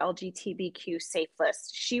off of our LGBTQ safe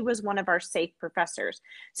list. She was one of our safe professors.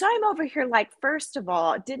 So I'm over here like, first of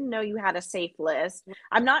all, didn't know you had a safe list.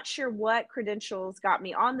 I'm not sure what credentials got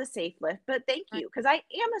me on the safe list, but thank you, because I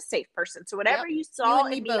am a safe person. So whatever you saw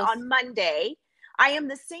in me on Monday, I am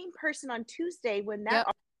the same person on Tuesday when that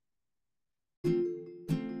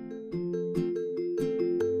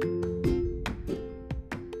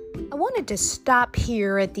I wanted to stop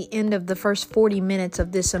here at the end of the first 40 minutes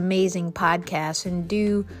of this amazing podcast and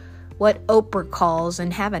do what Oprah calls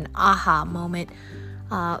and have an aha moment.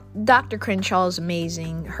 Dr. Crenshaw is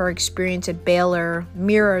amazing. Her experience at Baylor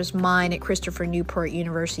mirrors mine at Christopher Newport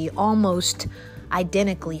University, almost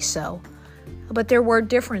identically so. But there were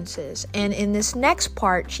differences. And in this next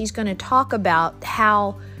part, she's going to talk about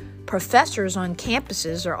how professors on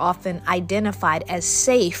campuses are often identified as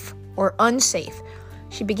safe or unsafe.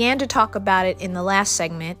 She began to talk about it in the last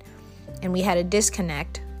segment, and we had a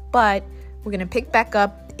disconnect, but we're going to pick back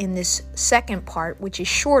up in this second part, which is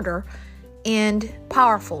shorter and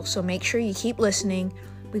powerful. So make sure you keep listening.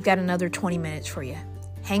 We've got another 20 minutes for you.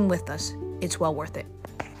 Hang with us. It's well worth it.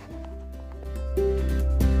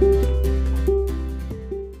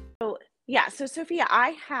 So Sophia,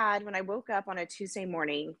 when I woke up on a Tuesday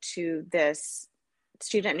morning to this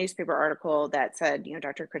student newspaper article that said,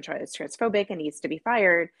 Dr. Crenshaw is transphobic and needs to be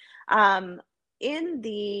fired. In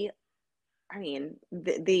the I mean,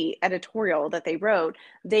 the editorial that they wrote,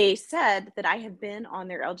 they said that I have been on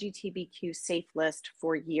their LGBTQ safe list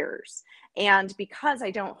for years. And because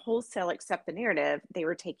I don't wholesale accept the narrative, they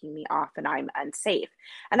were taking me off and I'm unsafe.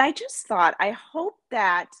 And I just thought, I hope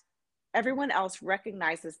that everyone else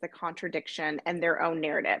recognizes the contradiction and their own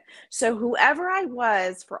narrative. So whoever I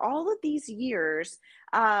was for all of these years,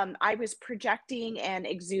 I was projecting and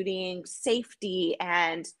exuding safety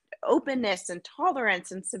and openness and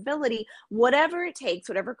tolerance and civility, whatever it takes,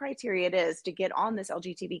 whatever criteria it is to get on this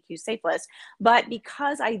LGBTQ safe list. But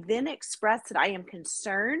because I then expressed that I am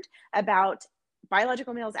concerned about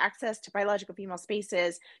biological males' access to biological female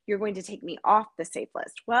spaces, you're going to take me off the safe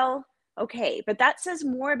list. Well, okay, but that says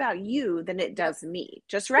more about you than it does me.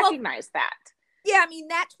 Just recognize that. Yeah, I mean,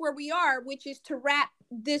 that's where we are, which is to wrap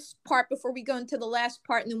this part before we go into the last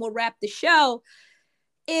part, and then we'll wrap the show,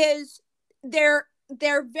 is they're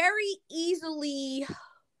very easily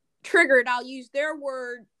triggered, I'll use their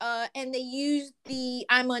word, and they use the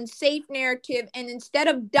I'm unsafe narrative, and instead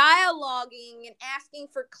of dialoguing and asking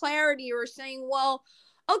for clarity or saying, well,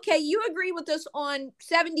 okay, you agree with us on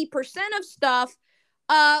 70% of stuff,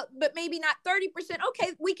 but maybe not 30%.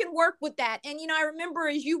 Okay, we can work with that. And, I remember,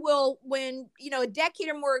 as you will, when, a decade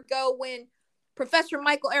or more ago, when Professor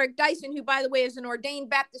Michael Eric Dyson, who, by the way, is an ordained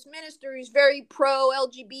Baptist minister who's very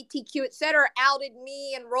pro-LGBTQ, et cetera, outed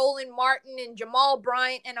me and Roland Martin and Jamal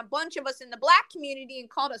Bryant and a bunch of us in the Black community and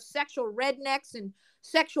called us sexual rednecks and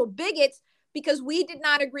sexual bigots because we did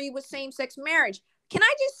not agree with same-sex marriage. Can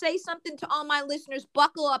I just say something to all my listeners?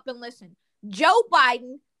 Buckle up and listen. Joe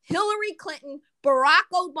Biden, Hillary Clinton, Barack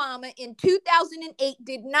Obama in 2008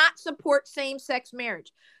 did not support same-sex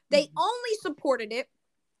marriage. They only supported it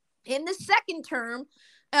in the second term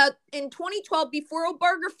in 2012 before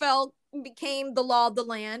Obergefell became the law of the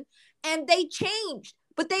land, and they changed.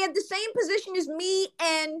 But they had the same position as me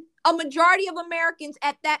and a majority of Americans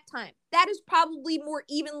at that time. That is probably more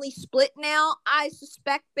evenly split now, I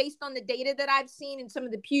suspect, based on the data that I've seen in some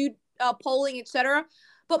of the Pew polling, et cetera.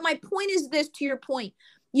 But my point is this, to your point.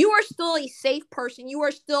 You are still a safe person. You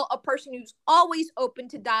are still a person who's always open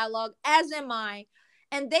to dialogue, as am I.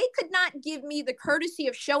 And they could not give me the courtesy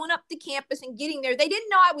of showing up to campus and getting there. They didn't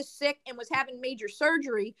know I was sick and was having major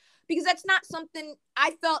surgery because that's not something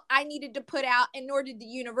I felt I needed to put out, and nor did the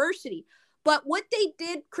university. But what they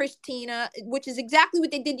did, Christina, which is exactly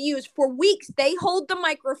what they did to you, is for weeks, they hold the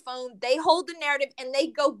microphone, they hold the narrative, and they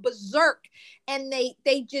go berserk. And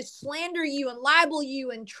they just slander you and libel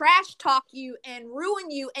you and trash talk you and ruin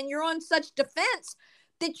you. And you're on such defense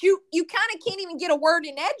that you kind of can't even get a word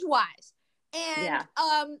in edgewise. And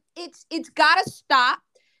it's got to stop.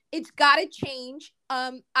 It's got to change.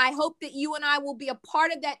 I hope that you and I will be a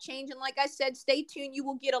part of that change. And like I said, stay tuned. You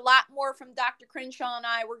will get a lot more from Dr. Crenshaw and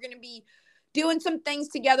I. We're going to be doing some things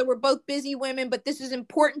together. We're both busy women, but this is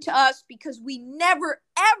important to us because we never,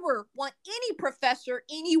 ever want any professor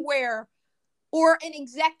anywhere or an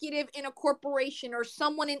executive in a corporation or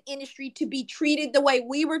someone in industry to be treated the way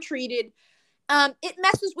we were treated. It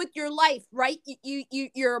messes with your life, right?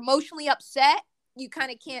 You're emotionally upset. You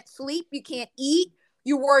kind of can't sleep. You can't eat.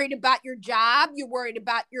 You're worried about your job. You're worried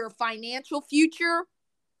about your financial future.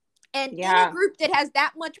 And in a group that has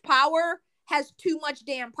that much power has too much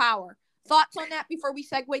damn power. Thoughts on that before we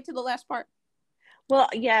segue to the last part? Well,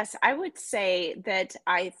 yes, I would say that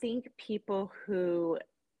I think people who,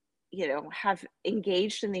 have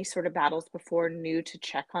engaged in these sort of battles before knew to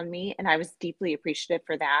check on me, and I was deeply appreciative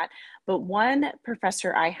for that. But one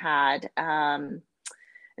professor I had,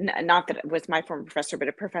 not that it was my former professor, but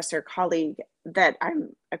a professor colleague that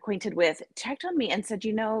I'm acquainted with, checked on me and said,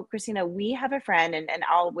 Christina, we have a friend, and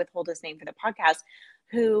I'll withhold his name for the podcast,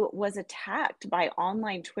 who was attacked by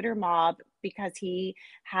online Twitter mob because he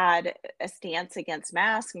had a stance against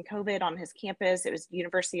masks and COVID on his campus. It was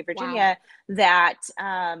University of Virginia that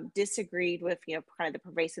disagreed with, kind of the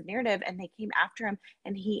pervasive narrative, and they came after him,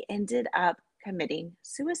 and he ended up committing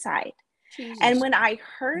suicide. Jesus. And when I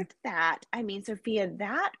heard that, I mean, Sophia,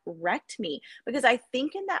 that wrecked me because I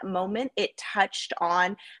think in that moment it touched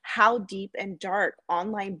on how deep and dark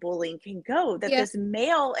online bullying can go, that this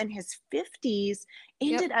male in his 50s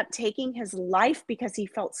ended up taking his life because he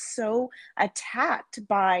felt so attacked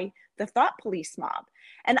by the thought police mob.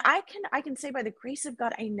 And I can say by the grace of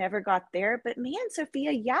God, I never got there. But man,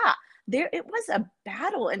 Sophia, it was a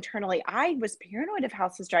battle internally. I was paranoid of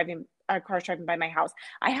cars driving by my house.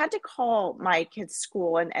 I had to call my kids'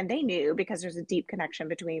 school, and they knew because there's a deep connection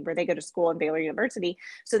between where they go to school and Baylor University.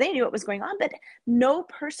 So they knew what was going on. But no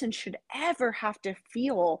person should ever have to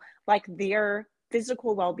feel like their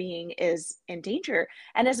physical well-being is in danger.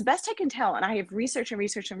 And as best I can tell, and I have researched and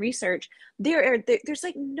researched, there's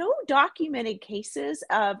like no documented cases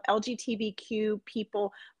of LGBTQ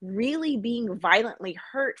people really being violently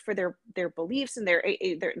hurt for their beliefs and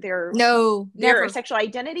No, their never. sexual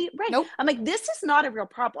identity. Right. Nope. I'm like, this is not a real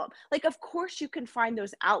problem. Like, of course you can find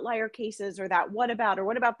those outlier cases, or that what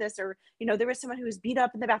about this, or, you know, there was someone who was beat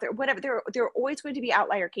up in the bathroom, whatever. There are always going to be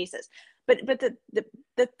outlier cases. But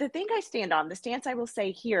the thing I stand on, the stance I will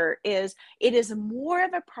say here is, it is more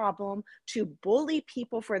of a problem to bully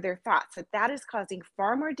people for their thoughts. That is causing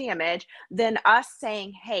far more damage than us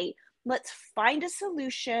saying, hey, let's find a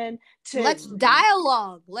solution to, let's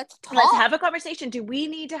dialogue, let's talk, let's have a conversation. Do we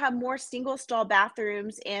need to have more single stall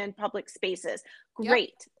bathrooms in public spaces?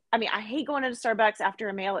 Great. Yep. I mean, I hate going into Starbucks after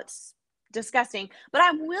a meal. It's disgusting, but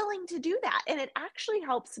I'm willing to do that. And it actually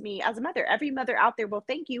helps me as a mother. Every mother out there will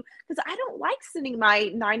thank you, because I don't like sending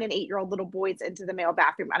my 9 and 8-year-old little boys into the male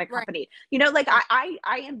bathroom unaccompanied. Right. You know, like I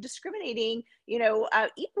am discriminating, you know,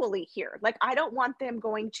 equally here. Like, I don't want them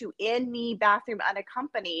going to any bathroom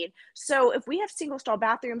unaccompanied. So if we have single stall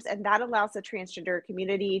bathrooms and that allows the transgender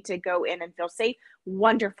community to go in and feel safe,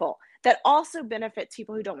 wonderful. That also benefits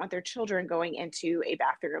people who don't want their children going into a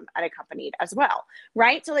bathroom unaccompanied as well,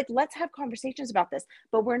 right? So like, let's have conversations about this,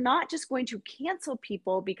 but we're not just going to cancel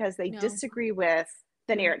people because they disagree with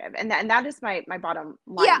the narrative. And that is my bottom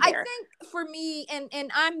line. Yeah, there. I think for me,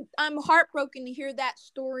 and I'm heartbroken to hear that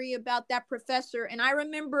story about that professor. And I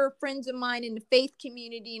remember friends of mine in the faith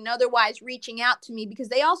community and otherwise reaching out to me, because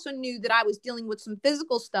they also knew that I was dealing with some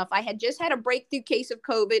physical stuff. I had just had a breakthrough case of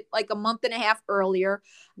COVID like a month and a half earlier.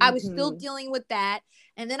 I was still dealing with that.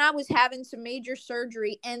 And then I was having some major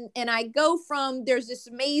surgery, and I go from, there's this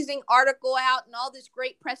amazing article out and all this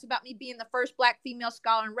great press about me being the first Black female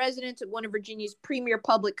scholar in residence at one of Virginia's premier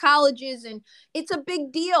public colleges. And it's a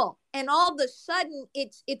big deal. And all of a sudden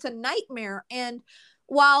it's a nightmare. And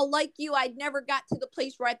while, like you, I'd never got to the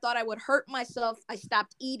place where I thought I would hurt myself, I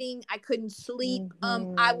stopped eating. I couldn't sleep.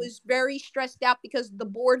 I was very stressed out because the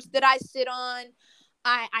boards that I sit on,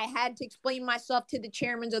 I had to explain myself to the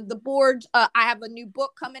chairmen of the boards. I have a new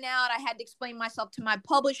book coming out. I had to explain myself to my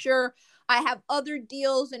publisher. I have other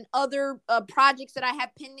deals and other projects that I have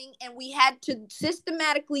pending. And we had to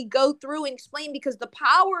systematically go through and explain, because the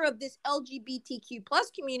power of this LGBTQ plus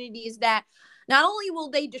community is that not only will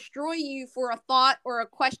they destroy you for a thought or a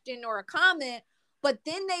question or a comment, but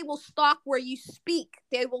then they will stalk where you speak.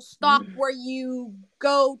 They will stalk where you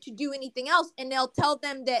go to do anything else. And they'll tell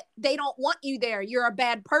them that they don't want you there. You're a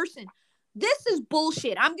bad person. This is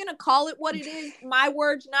bullshit. I'm going to call it what it is. My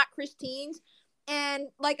words, not Christine's. And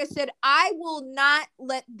like I said, I will not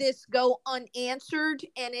let this go unanswered,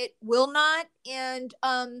 and it will not. And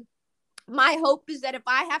my hope is that if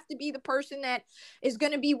I have to be the person that is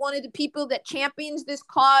going to be one of the people that champions this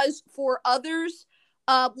cause for others,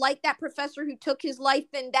 like that professor who took his life,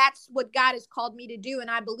 then that's what God has called me to do.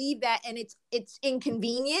 And I believe that. And it's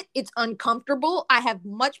inconvenient. It's uncomfortable. I have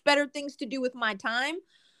much better things to do with my time,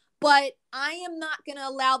 but I am not going to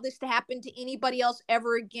allow this to happen to anybody else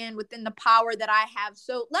ever again within the power that I have.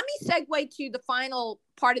 So let me segue to the final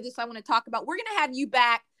part of this I want to talk about. We're going to have you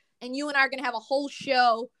back, and you and I are going to have a whole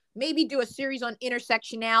show, maybe do a series on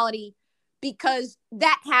intersectionality, because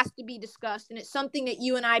that has to be discussed. And it's something that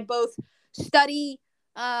you and I both study,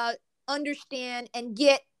 understand, and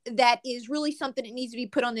get, that is really something that needs to be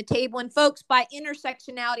put on the table. And folks, by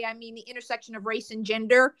intersectionality, I mean the intersection of race and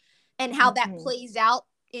gender, and how that plays out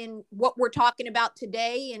in what we're talking about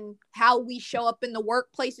today, and how we show up in the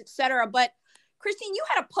workplace, etc. But Christine, you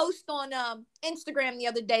had a post on Instagram the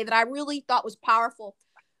other day that I really thought was powerful.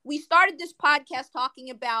 We started this podcast talking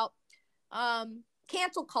about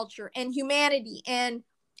cancel culture and humanity, and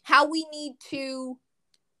how we need to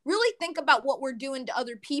really think about what we're doing to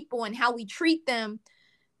other people and how we treat them.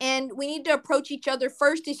 And we need to approach each other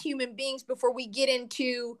first as human beings before we get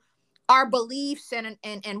into our beliefs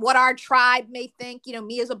and what our tribe may think. You know,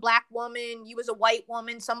 me as a Black woman, you as a white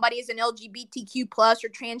woman, somebody as an LGBTQ plus or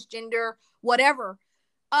transgender, whatever.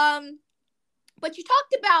 But you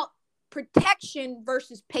talked about protection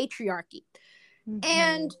versus patriarchy.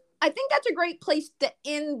 And I think that's a great place to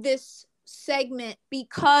end this segment,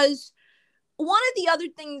 because one of the other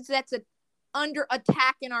things that's under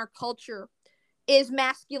attack in our culture is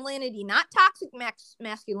masculinity, not toxic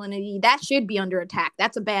masculinity. That should be under attack.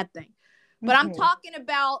 That's a bad thing. But I'm talking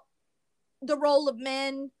about the role of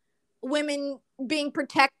men, women being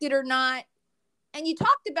protected or not. And you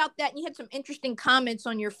talked about that, and you had some interesting comments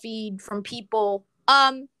on your feed from people.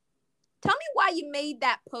 Tell me why you made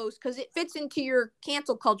that post, because it fits into your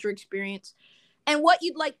cancel culture experience, and what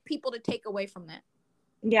you'd like people to take away from that.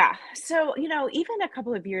 Yeah. So, even a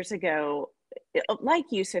couple of years ago, like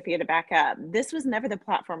you, Sophia, to back up, this was never the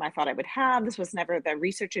platform I thought I would have. This was never the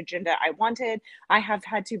research agenda I wanted. I have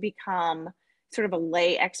had to become sort of a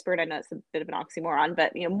lay expert. I know it's a bit of an oxymoron,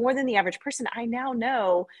 but more than the average person, I now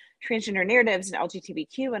know transgender narratives and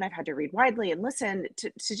LGBTQ, and I've had to read widely and listen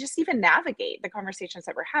to just even navigate the conversations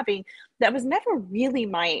that we're having. That was never really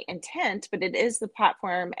my intent, but it is the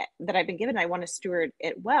platform that I've been given. I want to steward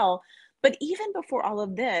it well. But even before all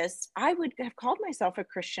of this, I would have called myself a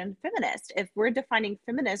Christian feminist. If we're defining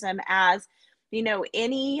feminism as,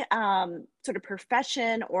 any sort of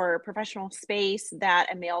profession or professional space that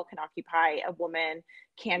a male can occupy, a woman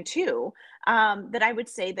can too, that I would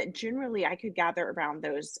say that generally I could gather around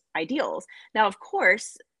those ideals. Now, of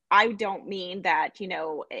course, I don't mean that,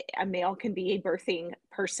 a male can be a birthing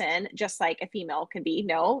person just like a female can be.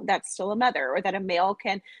 No, that's still a mother. Or that a male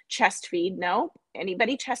can chest feed. No,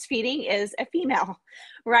 anybody chest feeding is a female,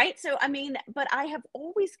 right? So, but I have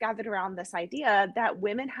always gathered around this idea that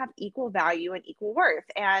women have equal value and equal worth.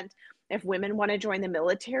 And if women want to join the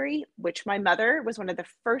military, which my mother was one of the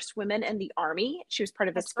first women in the Army, she was part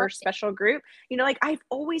of this That's right. first special group, like I've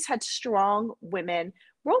always had strong women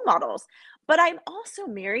role models. But I'm also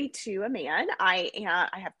married to a man. I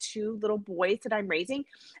have two little boys that I'm raising,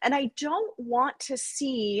 and I don't want to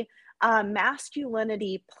see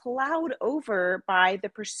masculinity plowed over by the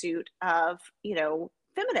pursuit of,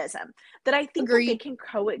 feminism. That I think that they Agreed. can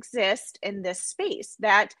coexist in this space.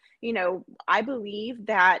 That, I believe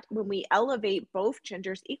that when we elevate both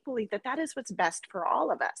genders equally, that is what's best for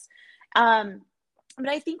all of us. Um, but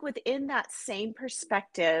I think within that same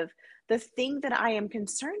perspective, the thing that I am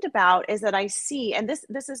concerned about is that I see, and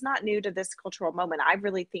this is not new to this cultural moment. I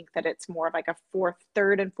really think that it's more of like a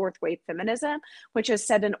third and fourth wave feminism, which has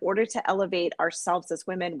said in order to elevate ourselves as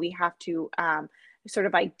women, we have to sort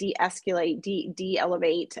of like de-escalate,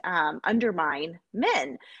 de-elevate, undermine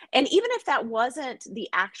men. And even if that wasn't the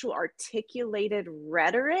actual articulated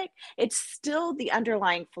rhetoric, it's still the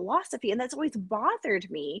underlying philosophy. And that's always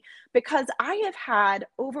bothered me because I have had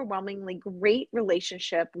overwhelmingly great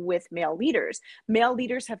relationship with male leaders. Male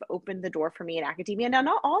leaders have opened the door for me in academia. Now,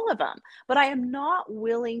 not all of them, but I am not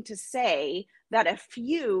willing to say that a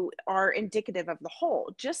few are indicative of the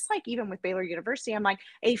whole. Just like even with Baylor University, I'm like,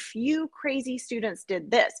 a few crazy students did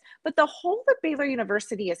this, but the whole of Baylor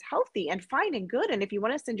University is healthy and fine and good. And if you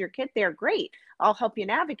want to send your kid there, great. I'll help you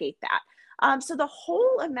navigate that. So the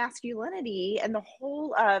whole of masculinity and the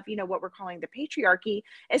whole of, what we're calling the patriarchy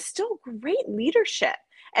is still great leadership.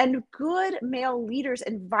 And good male leaders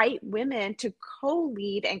invite women to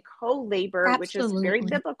co-lead and co-labor, which is very Absolutely.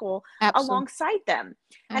 biblical, Absolutely. alongside them.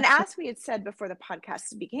 And Absolutely. as we had said before the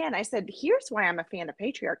podcast began, I said, here's why I'm a fan of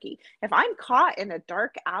patriarchy. If I'm caught in a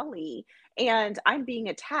dark alley and I'm being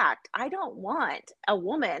attacked, I don't want a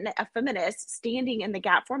woman, a feminist, standing in the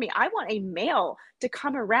gap for me. I want a male to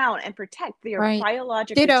come around and protect. They are Right.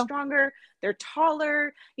 biologically Ditto. stronger, they're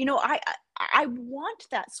taller. I want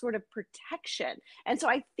that sort of protection. And so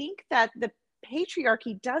I think that the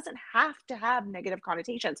patriarchy doesn't have to have negative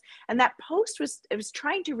connotations. And that post was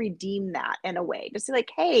trying to redeem that in a way, to say like,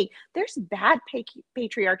 hey, there's bad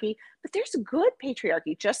patriarchy, but there's good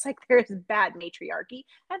patriarchy, just like there's bad matriarchy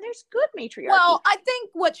and there's good matriarchy. Well, I think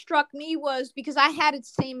what struck me was because I had the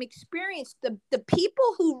same experience. The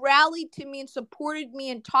people who rallied to me and supported me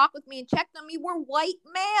and talked with me and checked on me were white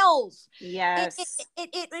males. It it, Yes.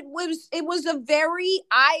 it was a very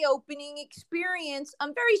eye-opening experience.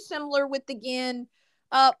 I'm very similar with, again,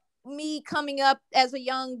 uh me coming up as a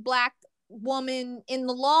young Black woman in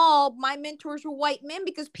the law. My mentors were white men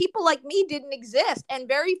because people like me didn't exist and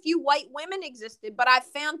very few white women existed. But I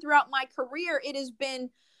found throughout my career it has been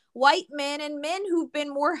white men and men who've been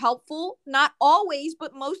more helpful, not always,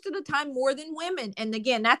 but most of the time more than women. And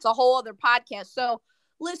again, that's a whole other podcast. So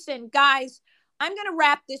listen, guys, I'm going to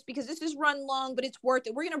wrap this because this is run long, but it's worth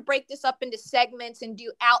it. We're going to break this up into segments and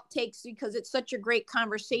do outtakes because it's such a great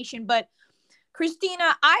conversation. But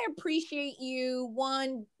Christina, I appreciate you,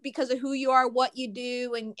 one, because of who you are, what you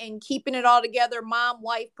do, and keeping it all together, mom,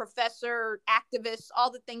 wife, professor, activist,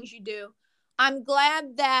 all the things you do. I'm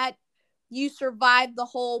glad that you survived the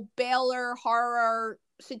whole Baylor horror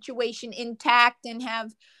situation intact and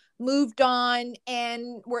have moved on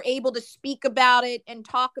and were able to speak about it and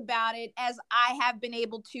talk about it as I have been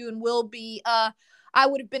able to and will be. I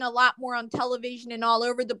would have been a lot more on television and all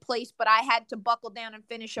over the place, but I had to buckle down and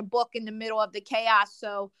finish a book in the middle of the chaos.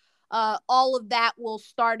 So all of that will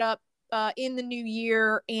start up in the new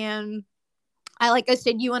year. And like I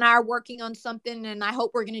said, you and I are working on something, and I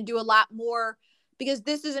hope we're going to do a lot more because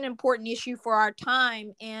this is an important issue for our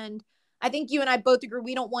time. And I think you and I both agree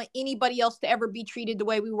we don't want anybody else to ever be treated the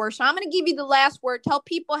way we were. So I'm going to give you the last word. Tell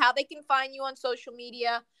people how they can find you on social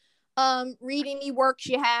media, read any works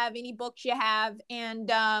you have, any books you have, and,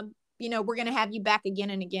 we're going to have you back again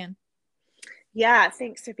and again. Yeah,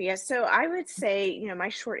 thanks, Sophia. So I would say, my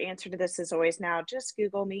short answer to this is always now just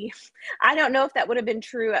Google me. I don't know if that would have been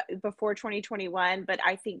true before 2021, but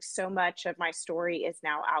I think so much of my story is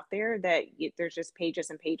now out there that there's just pages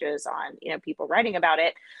and pages on, people writing about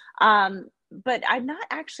it. But I'm not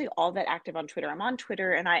actually all that active on Twitter. I'm on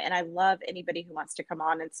Twitter, and I love anybody who wants to come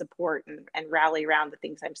on and support and rally around the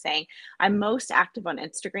things I'm saying. I'm most active on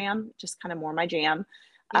Instagram, just kind of more my jam.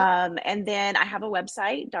 Yep. And then I have a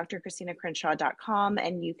website, drchristinacrenshaw.com,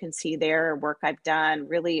 and you can see there work I've done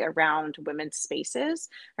really around women's spaces,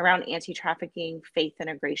 around anti-trafficking, faith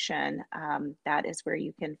integration. That is where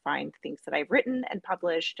you can find things that I've written and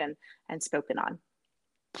published and spoken on.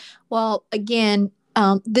 Well, again,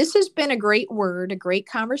 this has been a great word, a great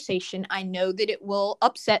conversation. I know that it will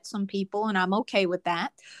upset some people, and I'm okay with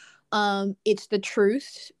that. It's the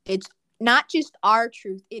truth. It's not just our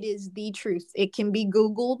truth, it is the truth. It can be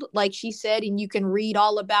Googled, like she said, and you can read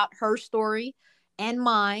all about her story and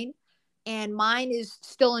mine. And mine is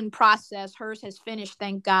still in process. Hers has finished,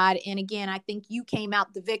 thank God. And again, I think you came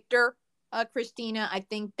out the victor, Christina. I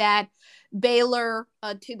think that Baylor,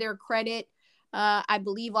 to their credit, I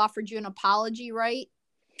believe offered you an apology, right?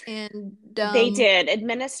 And they did.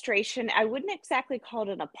 Administration, I wouldn't exactly call it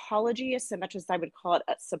an apology as much as I would call it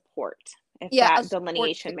a support. If that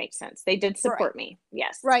delineation makes sense. They did support me.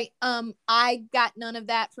 Yes. Right. I got none of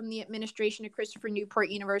that from the administration of Christopher Newport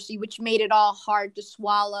University, which made it all hard to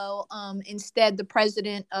swallow. Instead, the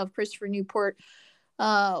president of Christopher Newport,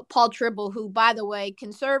 Paul Tribble, who, by the way,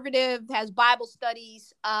 conservative, has Bible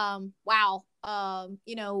studies.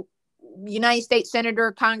 United States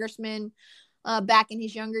Senator, Congressman, back in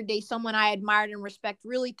his younger days, someone I admired and respect,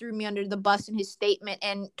 really threw me under the bus in his statement.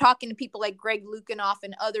 And talking to people like Greg Lukianoff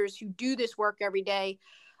and others who do this work every day,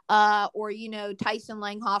 or Tyson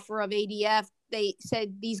Langhofer of ADF, they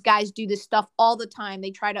said these guys do this stuff all the time.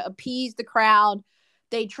 They try to appease the crowd.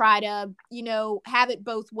 They try to, have it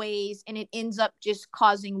both ways, and it ends up just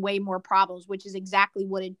causing way more problems, which is exactly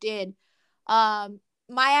what it did.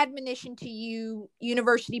 My admonition to you,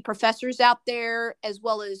 university professors out there, as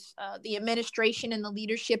well as the administration and the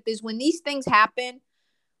leadership, is when these things happen,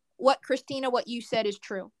 what you said is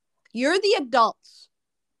true. You're the adults.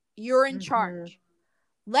 You're in charge.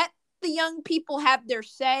 Let the young people have their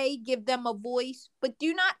say, give them a voice, but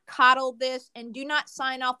do not coddle this and do not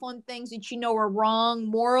sign off on things that are wrong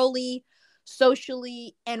morally,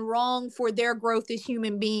 socially, and wrong for their growth as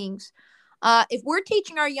human beings. If we're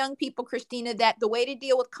teaching our young people, Christina, that the way to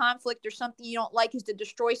deal with conflict or something you don't like is to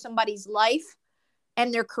destroy somebody's life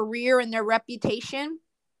and their career and their reputation,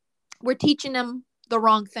 we're teaching them the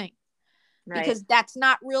wrong thing. Right. Because that's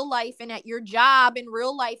not real life. And at your job in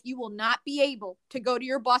real life, you will not be able to go to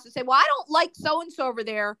your boss and say, well, I don't like so-and-so over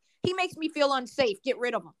there. He makes me feel unsafe. Get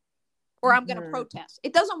rid of him. Or I'm going to protest.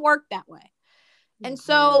 It doesn't work that way. And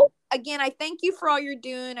so, again, I thank you for all you're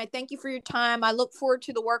doing. I thank you for your time. I look forward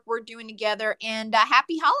to the work we're doing together. And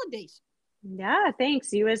happy holidays. Yeah,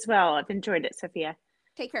 thanks. You as well. I've enjoyed it, Sophia.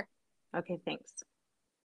 Take care. Okay, thanks.